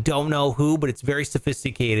 We don't know who, but it's very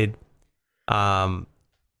sophisticated.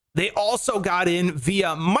 They also got in via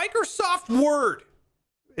Microsoft Word.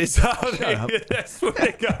 Is how that's what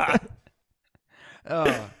they got.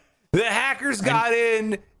 The hackers got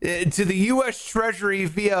in to the U.S. Treasury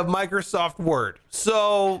via Microsoft Word.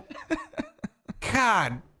 So,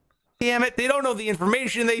 God damn it. They don't know the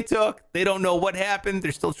information they took. They don't know what happened.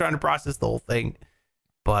 They're still trying to process the whole thing.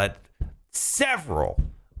 But several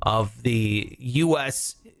of the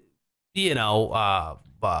U.S.,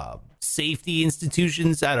 safety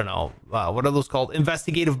institutions, I don't know, what are those called?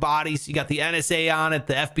 Investigative bodies. You got the NSA on it.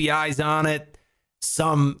 The FBI's on it.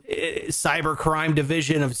 Some cyber crime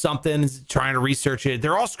division of something is trying to research it.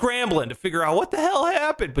 They're all scrambling to figure out what the hell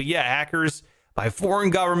happened. But yeah, hackers by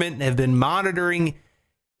foreign government have been monitoring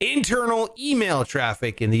internal email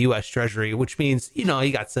traffic in the U.S. Treasury, which means, you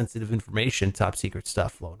got sensitive information, top secret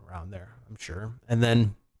stuff floating around there, I'm sure. And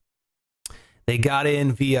then they got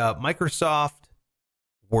in via Microsoft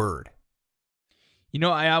Word.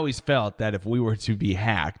 I always felt that if we were to be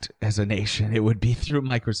hacked as a nation, it would be through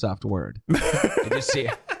Microsoft Word. I just see.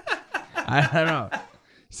 I don't know.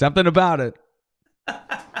 Something about it.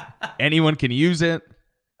 Anyone can use it.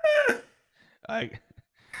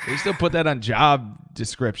 They still put that on job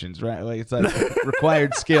descriptions, right? Like it's like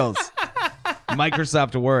required skills.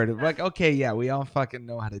 Microsoft Word. Like, okay, yeah, we all fucking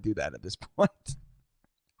know how to do that at this point.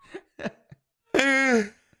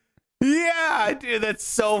 Yeah, dude, that's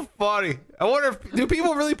so funny. I wonder do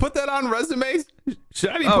people really put that on resumes? Should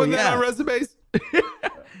I be putting that on resumes?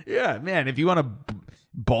 Yeah, man. If you want to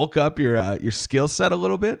bulk up your skill set a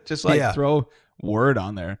little bit. Just like throw Word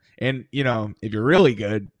on there, and if you're really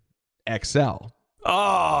good, Excel.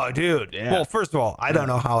 Oh, dude. Yeah. Well, first of all, I don't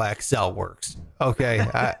know how Excel works. Okay.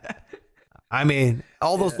 I mean,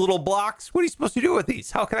 all those little blocks, what are you supposed to do with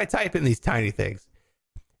these? How can I type in these tiny things?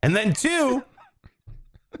 And then 2,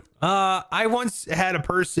 I once had a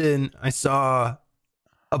person I saw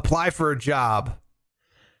apply for a job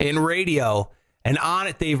in radio, and on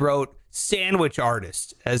it they wrote sandwich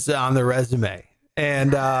artist as on their resume.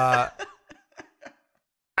 And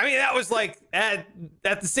I mean, that was like at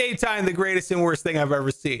the same time the greatest and worst thing I've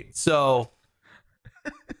ever seen. So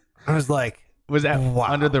I was like, was that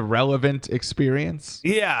under the relevant experience?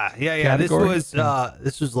 Yeah. Category?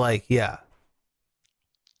 This was like, this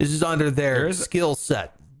is under their skill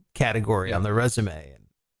set category on the resume.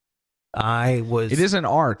 And it is an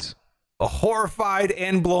art. Horrified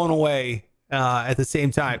and blown away at the same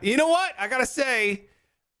time. You know what? I gotta say,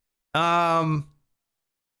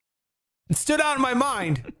 it stood out in my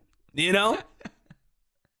mind,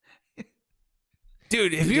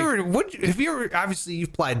 Dude, if you were obviously you've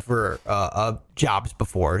applied for jobs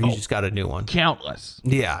before. You just got a new one. Countless.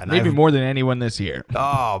 Yeah. Maybe more than anyone this year.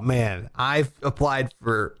 Oh man. I've applied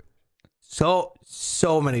for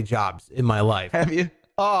so many jobs in my life. Have you?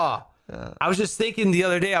 Oh, I was just thinking the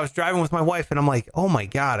other day, I was driving with my wife and I'm like, oh my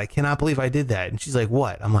God, I cannot believe I did that. And she's like,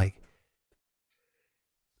 what? I'm like,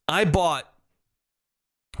 I bought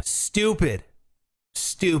stupid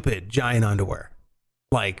giant underwear,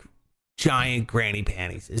 like giant granny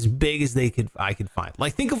panties, as big as I could find.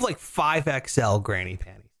 Like, think of like 5XL granny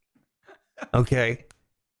panties. Okay.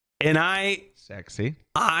 And I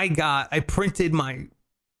printed my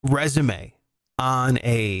resume on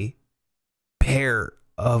a pair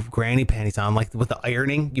of granny panties on, like with the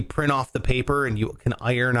ironing. You print off the paper and you can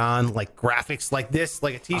iron on like graphics like this,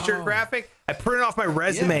 like a t-shirt graphic. I printed off my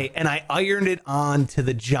resume and I ironed it on to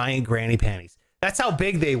the giant granny panties. That's how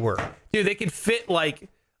big they were. Dude, they could fit like,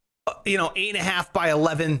 8.5 by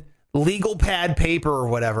 11 legal pad paper or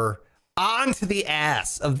whatever onto the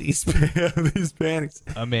ass of these panties.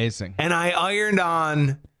 Amazing. And I ironed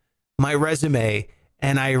on my resume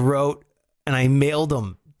and I wrote and I mailed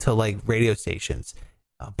them to like radio stations,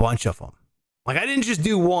 a bunch of them. Like, I didn't just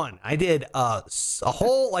do one. I did a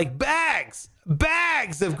whole like bags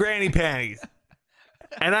of granny panties.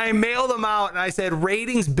 And I mailed them out and I said,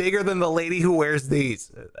 ratings bigger than the lady who wears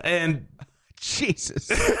these. And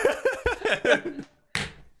Jesus.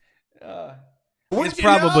 It's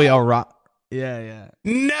probably a rock. Yeah.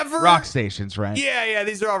 Never. Rock stations, right? Yeah.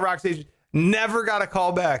 These are all rock stations. Never got a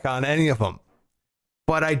call back on any of them.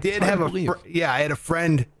 But I did have I had a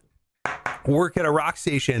friend work at a rock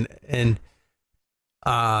station and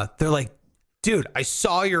they're like, dude, I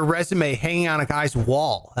saw your resume hanging on a guy's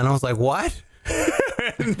wall. And I was like, what?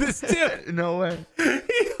 And this dude, no way.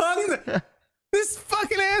 He hung this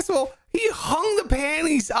fucking asshole. He hung the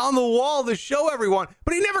panties on the wall to show everyone,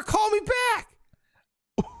 but he never called me back.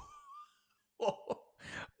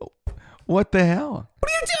 What the hell?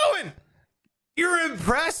 What are you doing? You're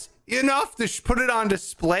impressed enough to put it on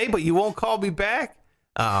display, but you won't call me back?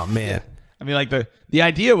 Oh, man. I mean, like the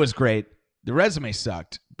idea was great. The resume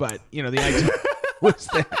sucked, but, the idea was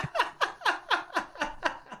there.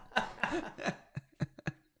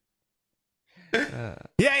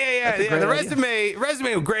 Yeah. The resume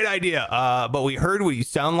was great idea. But we heard what you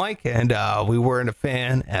sound like, and we weren't a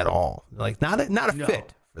fan at all. Like, not a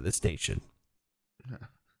fit for the station.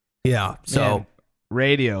 Yeah. So man,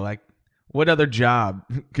 radio, like, what other job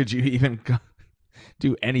could you even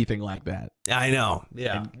do anything like that? I know.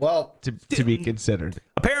 Yeah. And well, to be considered.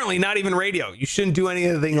 Apparently, not even radio. You shouldn't do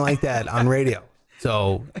anything like that on radio.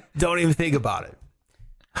 So don't even think about it.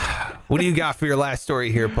 What do you got for your last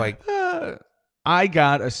story here, Pike? I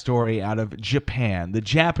got a story out of Japan. The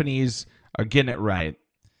Japanese are getting it right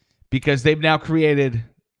because they've now created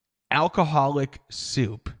alcoholic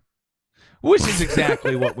soup, which is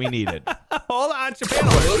exactly what we needed. Hold on, Japan.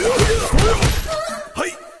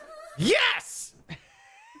 Yes!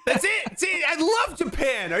 That's it. See, I love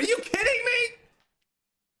Japan. Are you kidding me?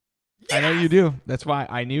 Yes! I know you do. That's why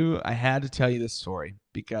I knew I had to tell you this story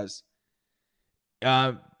because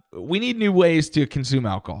we need new ways to consume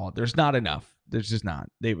alcohol. There's not enough. There's just not.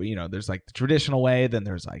 There's like the traditional way. Then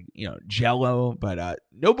there's like, Jello, but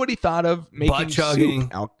nobody thought of making butt chugging.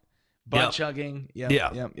 Butt chugging.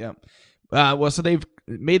 Yep. Well, so they've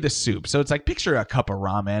made the soup. So it's like, picture a cup of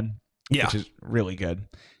ramen, which is really good.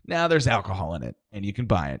 Now there's alcohol in it, and you can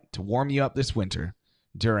buy it to warm you up this winter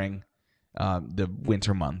during the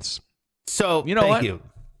winter months. So thank you.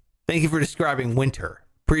 Thank you for describing winter.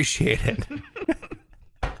 Appreciate it.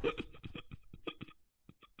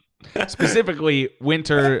 Specifically,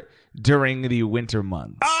 winter during the winter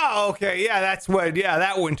months. Oh, okay. Yeah, that's what. Yeah,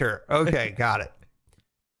 that winter. Okay, got it.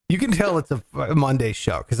 You can tell it's a Monday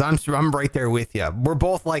show because I'm right there with you. We're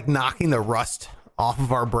both like knocking the rust off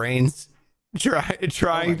of our brains,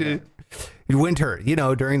 trying to winter. You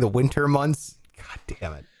know, during the winter months. God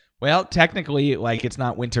damn it. Well, technically, like it's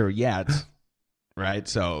not winter yet, right?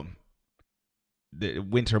 So the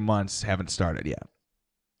winter months haven't started yet.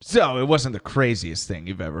 So it wasn't the craziest thing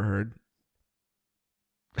you've ever heard.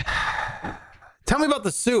 Tell me about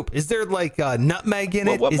the soup. Is there like a nutmeg in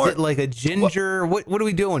it? What Is more? it like a ginger? What are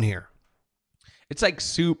we doing here? It's like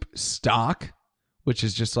soup stock, which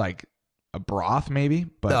is just like a broth maybe.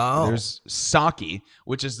 But there's sake,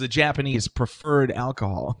 which is the Japanese preferred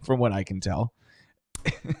alcohol, from what I can tell.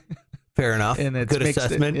 Fair enough. And it's good mixed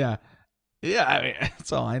assessment. Yeah. I mean,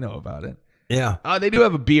 that's all I know about it. Yeah. They do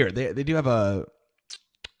have a beer. They do have a...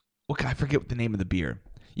 I forget what the name of the beer.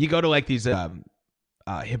 You go to like these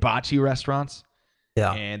hibachi restaurants.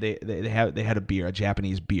 Yeah. And they had a beer, a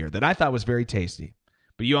Japanese beer that I thought was very tasty.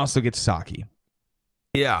 But you also get sake.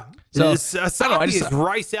 Yeah. So sake is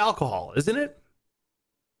rice alcohol, isn't it?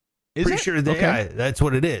 Pretty sure that's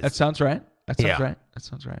what it is. That sounds right. That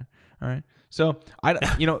sounds right. All right. So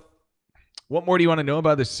what more do you want to know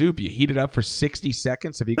about the soup? You heat it up for 60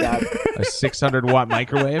 seconds if you got a 600-watt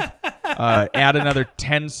microwave. Add another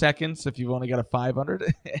 10 seconds if you've only got a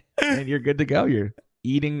 500, and you're good to go. You're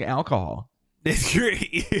eating alcohol. You're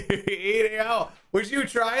eating out. Would you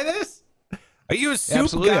try this? Are you a soup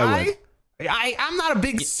Absolutely, guy? I'm not a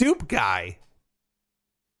big soup guy.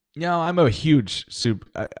 No, I'm a huge soup.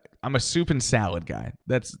 I'm a soup and salad guy.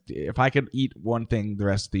 That's if I could eat one thing the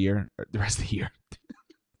rest of the year.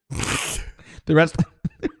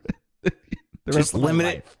 Just limit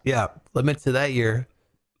it. Yeah, limit to that year.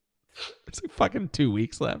 It's like fucking 2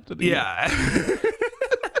 weeks left of the year.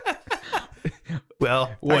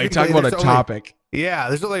 Well, boy, talk about a topic. Yeah,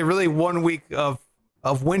 there's only really 1 week of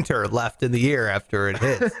winter left in the year after it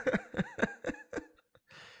hits.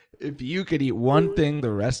 If you could eat one thing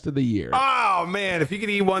the rest of the year. Oh, man, if you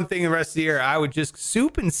could eat one thing the rest of the year, I would just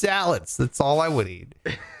soup and salads. That's all I would eat.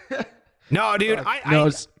 No, dude,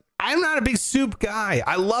 I'm not a big soup guy.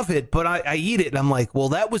 I love it, but I eat it, and I'm like, well,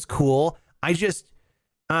 that was cool. I just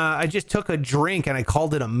took a drink, and I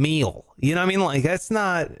called it a meal. You know what I mean? Like, that's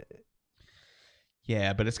not...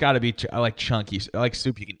 Yeah, but it's got to be. I like chunky. I like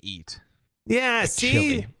soup you can eat. Yeah, like see,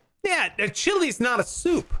 chili. Yeah, chili's not a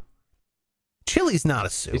soup. Chili's not a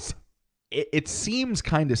soup. It seems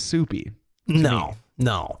kind of soupy. No.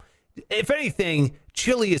 If anything,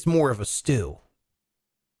 chili is more of a stew.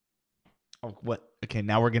 Oh, what? Okay,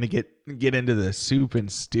 now we're gonna get into the soup and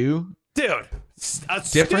stew, dude. A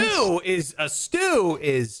stew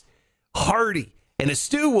is hearty, and a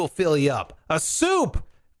stew will fill you up. A soup.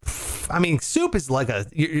 I mean, soup is like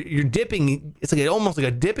you're dipping. It's like almost like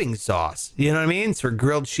a dipping sauce. You know what I mean? It's for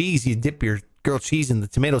grilled cheese. You dip your grilled cheese in the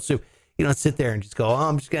tomato soup. You don't sit there and just go, oh,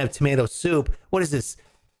 I'm just gonna have tomato soup. What is this?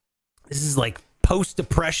 This is like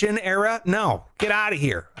post-depression era? No, get out of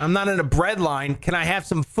here. I'm not in a bread line. Can I have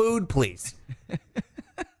some food, please?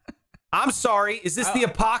 I'm sorry. Is this the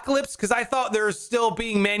apocalypse? Because I thought there was still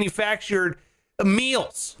being manufactured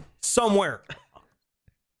meals somewhere.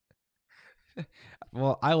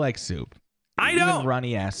 Well, I like soup. I know. Even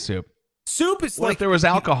runny ass soup. Soup is what if there was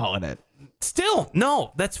alcohol in it? Still,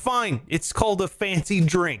 no, that's fine. It's called a fancy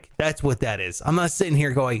drink. That's what that is. I'm not sitting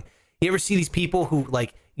here going, you ever see these people who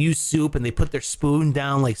like use soup and they put their spoon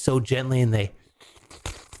down like so gently and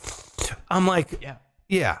I'm like,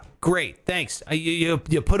 yeah, great, thanks. You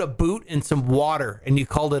put a boot in some water and you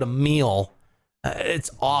called it a meal. It's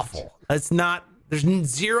awful. It's not. There's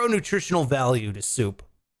zero nutritional value to soup.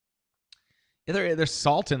 Yeah, there's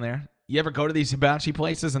salt in there. You ever go to these hibachi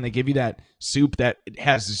places and they give you that soup that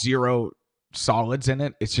has zero solids in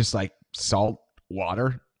it? It's just like salt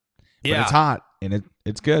water. But it's hot and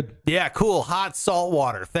it's good. Yeah, cool. Hot salt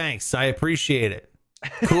water. Thanks. I appreciate it.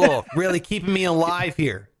 Cool. Really keeping me alive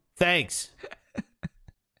here. Thanks.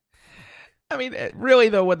 I mean, really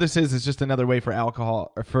though, what this is just another way for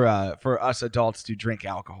alcohol, or for us adults to drink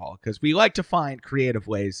alcohol, because we like to find creative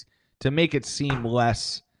ways to make it seem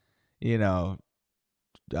less,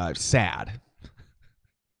 sad.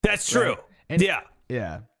 That's true. Right? And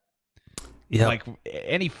yeah. Like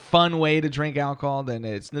any fun way to drink alcohol, then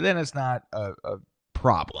it's not a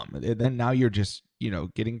problem. Then now you're just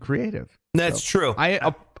getting creative. That's true.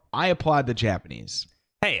 I applaud the Japanese.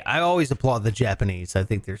 Hey, I always applaud the Japanese. I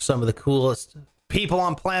think they're some of the coolest people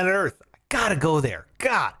on planet Earth. I gotta go there.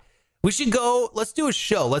 God, we should go. Let's do a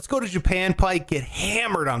show. Let's go to Japan, Pike, get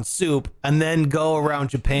hammered on soup, and then go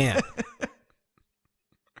around Japan.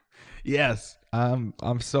 Yes, I'm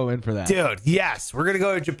so in for that, dude. Yes, we're gonna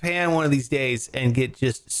go to Japan one of these days and get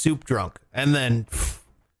just soup drunk, and then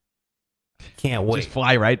can't wait. Just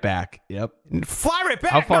fly right back. Yep, fly right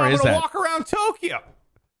back. How far now is I'm gonna that? walk around Tokyo.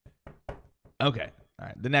 Okay, all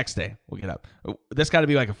right. The next day we'll get up. This got to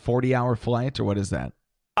be like a 40-hour flight, or what is that?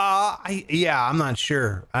 I'm not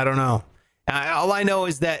sure. I don't know. All I know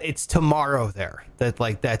is that it's tomorrow there. That's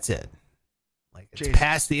it. Like it's Jesus.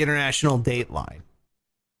 past the international date line,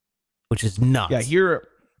 which is nuts. Yeah, here,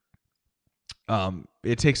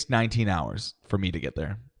 it takes 19 hours for me to get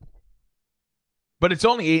there, but it's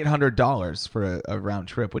only $800 for a round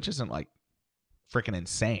trip, which isn't like freaking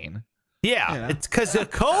insane. Yeah, Yeah. it's because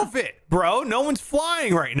of COVID, bro. No one's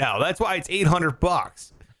flying right now. That's why it's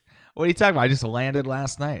 $800. What are you talking about? I just landed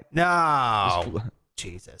last night. No,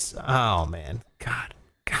 Jesus. Oh man, God,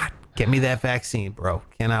 get me that vaccine, bro.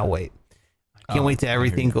 Cannot wait. I can't wait till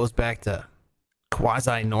everything goes back to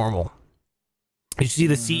quasi normal. Did you see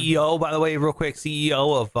the CEO, by the way, real quick?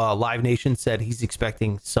 CEO of Live Nation said he's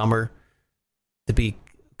expecting summer to be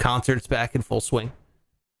concerts back in full swing.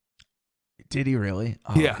 Did he really?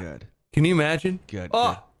 Oh, Yeah. Good. Can you imagine? Good.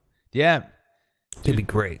 Oh, Good. Yeah. it'd be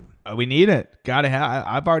great. We need it. Gotta have.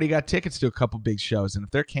 I've already got tickets to a couple big shows, and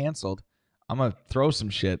if they're canceled, I'm gonna throw some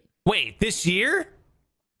shit. Wait, this year,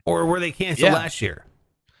 or were they canceled Yeah. last year?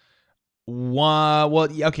 Well,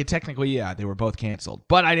 yeah, okay, technically, yeah, they were both canceled,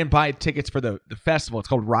 but I didn't buy tickets for the festival. It's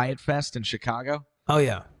called Riot Fest in Chicago, Oh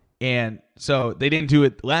yeah. and so they didn't do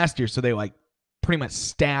it last year, so they like pretty much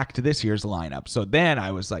stacked this year's lineup. So then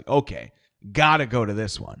I was like, okay, gotta go to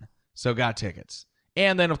this one. So got tickets,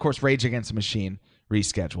 and then of course Rage Against the Machine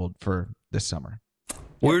rescheduled for this summer.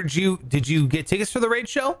 Did you get tickets for the Raid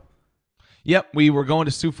show? Yep, we were going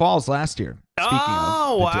to Sioux Falls last year. Speaking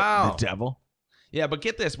Oh, of the wow. the devil. Yeah, but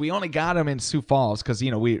get this, we only got them in Sioux Falls because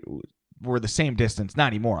we're the same distance. Not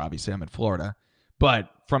anymore, obviously. I'm in Florida, but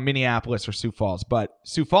from Minneapolis or Sioux Falls. But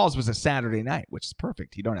Sioux Falls was a Saturday night, which is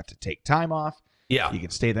perfect. You don't have to take time off. Yeah. You can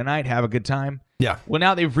stay the night, have a good time. Yeah. Well,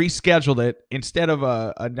 now they've rescheduled it. Instead of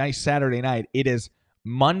a nice Saturday night, it is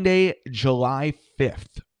Monday, July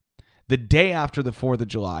 5th, the day after the 4th of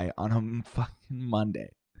July, on a fucking Monday.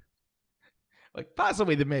 Like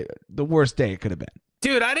possibly the worst day it could have been.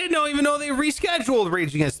 Dude, I didn't even know they rescheduled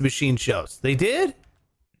Rage Against the Machine shows. They did?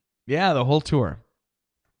 Yeah, the whole tour.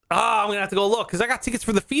 Oh, I'm going to have to go look because I got tickets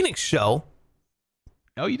for the Phoenix show.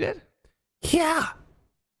 Oh, you did? Yeah.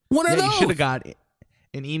 One of Yeah, those. you should have got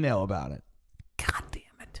an email about it. God damn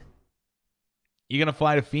it. You going to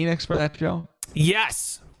fly to Phoenix for that show?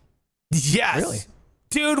 Yes. Yes. Really?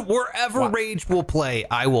 Dude, wherever Rage will play,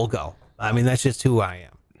 I will go. I mean, that's just who I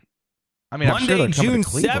am. I mean, I'm sure Monday, they're coming June to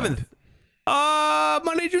Cleveland. 7th.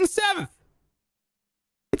 Monday, June 7th.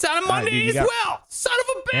 It's on a Monday dude, you as got- well. Son of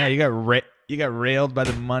a bitch. Yeah, you got railed by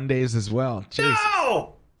the Mondays as well. Jeez.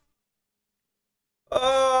 No!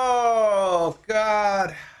 Oh,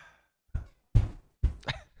 God.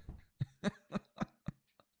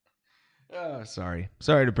 Oh, sorry.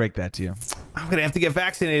 Sorry to break that to you. I'm going to have to get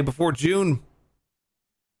vaccinated before June.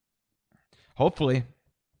 Hopefully.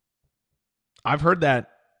 I've heard that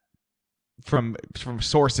from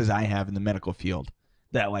sources I have in the medical field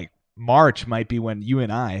that like March might be when you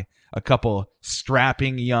and I, a couple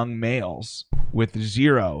strapping young males with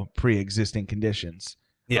zero pre-existing conditions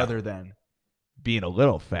other than being a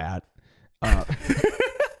little fat.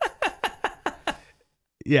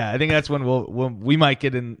 Yeah, I think that's when we might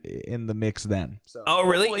get in the mix then. So Oh,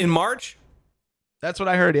 really? In March? that's what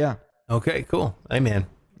I heard, yeah. Okay, cool. Hey, man.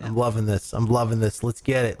 I'm loving this. Let's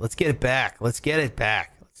get it. Let's get it back. Let's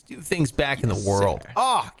do things back in the world. sir.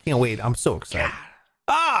 Oh, can't wait. I'm so excited.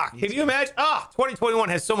 Can you imagine? 2021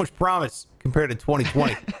 has so much promise compared to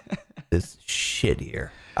 2020. This shit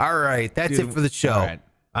here. All right, that's Dude, it for the show.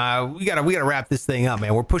 all right. We gotta wrap this thing up,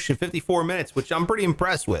 man. We're pushing 54 minutes, which I'm pretty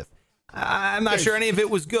impressed with. I'm not sure any of it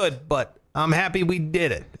was good, but I'm happy we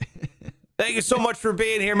did it. Thank you so much for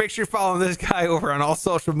being here. Make sure you're following this guy over on all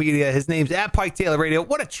social media. His name's @PikeTaylorRadio.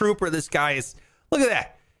 What a trooper this guy is. Look at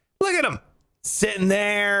that. Look at him. Sitting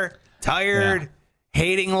there, tired,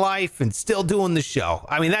 hating life, and still doing the show.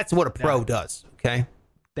 I mean, that's what a pro does, okay?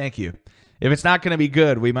 Thank you. If it's not going to be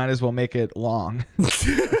good, we might as well make it long.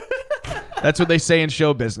 That's what they say in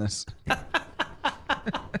show business.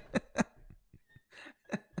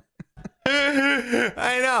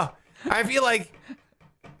 I know. I feel like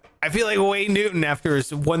Wayne Newton after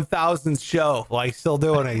his 1000th show, like still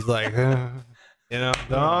doing it. He's like,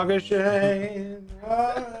 dog of shame,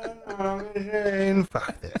 dog of shame.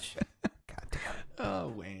 Fuck this shit. God damn. Oh,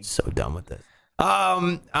 Wayne. So done with this.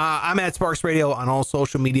 I'm at Sparks Radio on all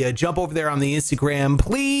social media. Jump over there on the Instagram,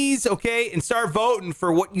 please, okay? And start voting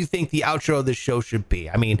for what you think the outro of the show should be.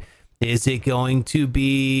 I mean, is it going to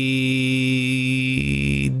be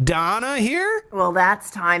Donna here? Well, that's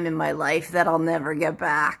time in my life that I'll never get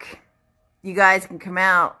back. You guys can come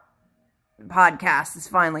out. The podcast is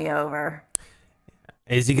finally over.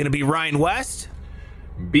 Is he going to be Ryan West?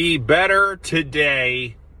 Be better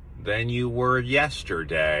today than you were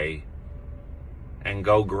yesterday. And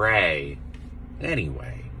go gray.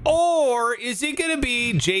 Anyway. Or is it going to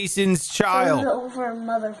be Jason's child? It's over,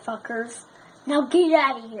 motherfuckers. Now get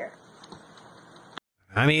out of here.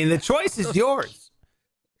 I mean, the choice is yours.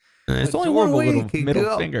 There's only Adorable one way little it could middle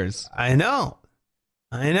go. fingers. I know.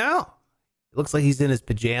 It looks like he's in his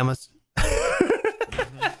pajamas.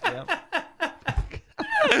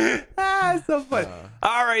 So fun.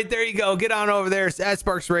 All right, there you go. Get on over there at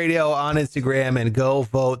Sparks Radio on Instagram and go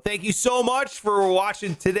vote. Thank you so much for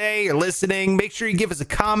watching today or listening. Make sure you give us a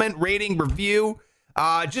comment, rating, review.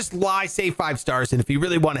 Just say 5 stars. And if you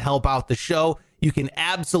really want to help out the show, you can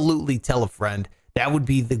absolutely tell a friend. That would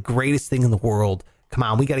be the greatest thing in the world. Come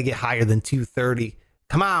on, we got to get higher than 230.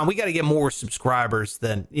 Come on, we got to get more subscribers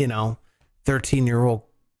than, 13-year-old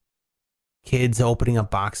kids opening up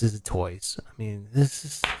boxes of toys. I mean, this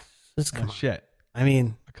is shit. I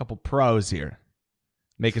mean, a couple pros here.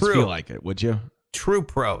 Make us feel like it, would you? True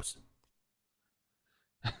pros.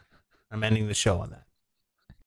 I'm ending the show on that.